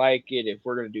people are going to like it, if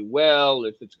we're going to do well,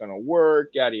 if it's going to work,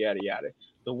 yada, yada, yada.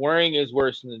 The worrying is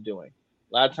worse than the doing.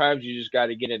 A lot of times you just got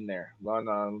to get in there.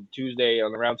 On Tuesday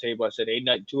on the round table, I said, ain't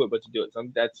nothing to it but to do it. So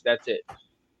that's it.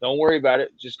 Don't worry about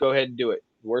it. Just go ahead and do it.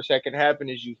 The worst that can happen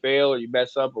is you fail or you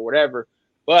mess up or whatever.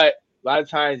 But a lot of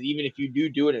times, even if you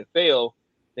do it and fail,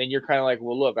 then you're kind of like,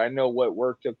 well, look, I know what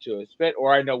worked up to a spent,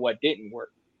 or I know what didn't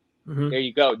work. Mm-hmm. There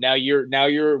you go. Now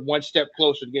you're one step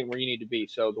closer to getting where you need to be.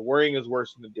 So the worrying is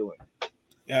worse than the doing.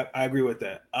 Yeah, I agree with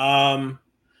that. I'm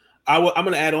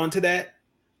going to add on to that.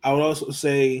 I would also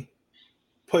say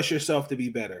push yourself to be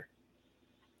better.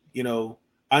 I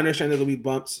understand there'll be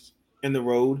bumps in the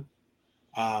road,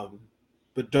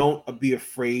 but don't be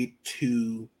afraid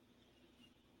to,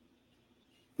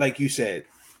 like you said,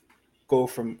 go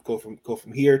from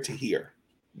here to here,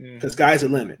 because sky's the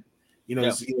limit. You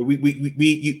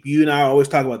and I always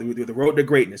talk about the road to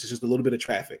greatness. It's just a little bit of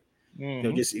traffic.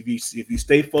 Mm-hmm. Just if you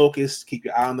stay focused, keep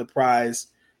your eye on the prize,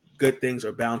 good things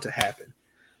are bound to happen.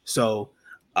 So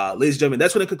Ladies and gentlemen,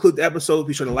 that's going to conclude the episode.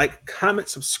 Be sure to like, comment,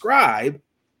 subscribe.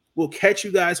 We'll catch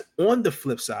you guys on the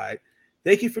flip side.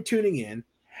 Thank you for tuning in.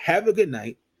 Have a good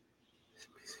night.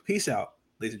 Peace out,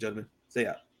 ladies and gentlemen. Stay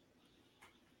out.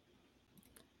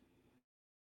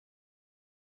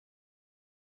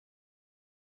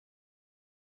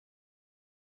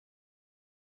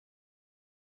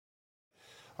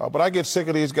 But I get sick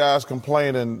of these guys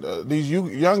complaining. These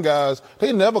young guys,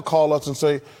 they never call us and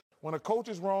say, when a coach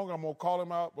is wrong, I'm going to call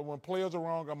him out. But when players are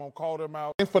wrong, I'm going to call them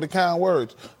out. Thanks for the kind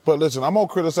words. But listen, I'm going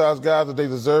to criticize guys if they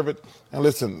deserve it. And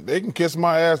listen, they can kiss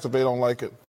my ass if they don't like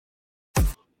it.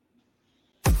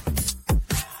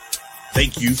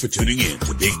 Thank you for tuning in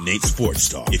to Big Nate Sports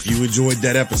Talk. If you enjoyed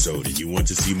that episode and you want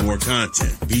to see more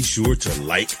content, be sure to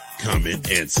like,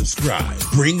 comment, and subscribe.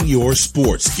 Bring your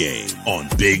sports game on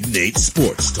Big Nate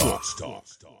Sports Talk.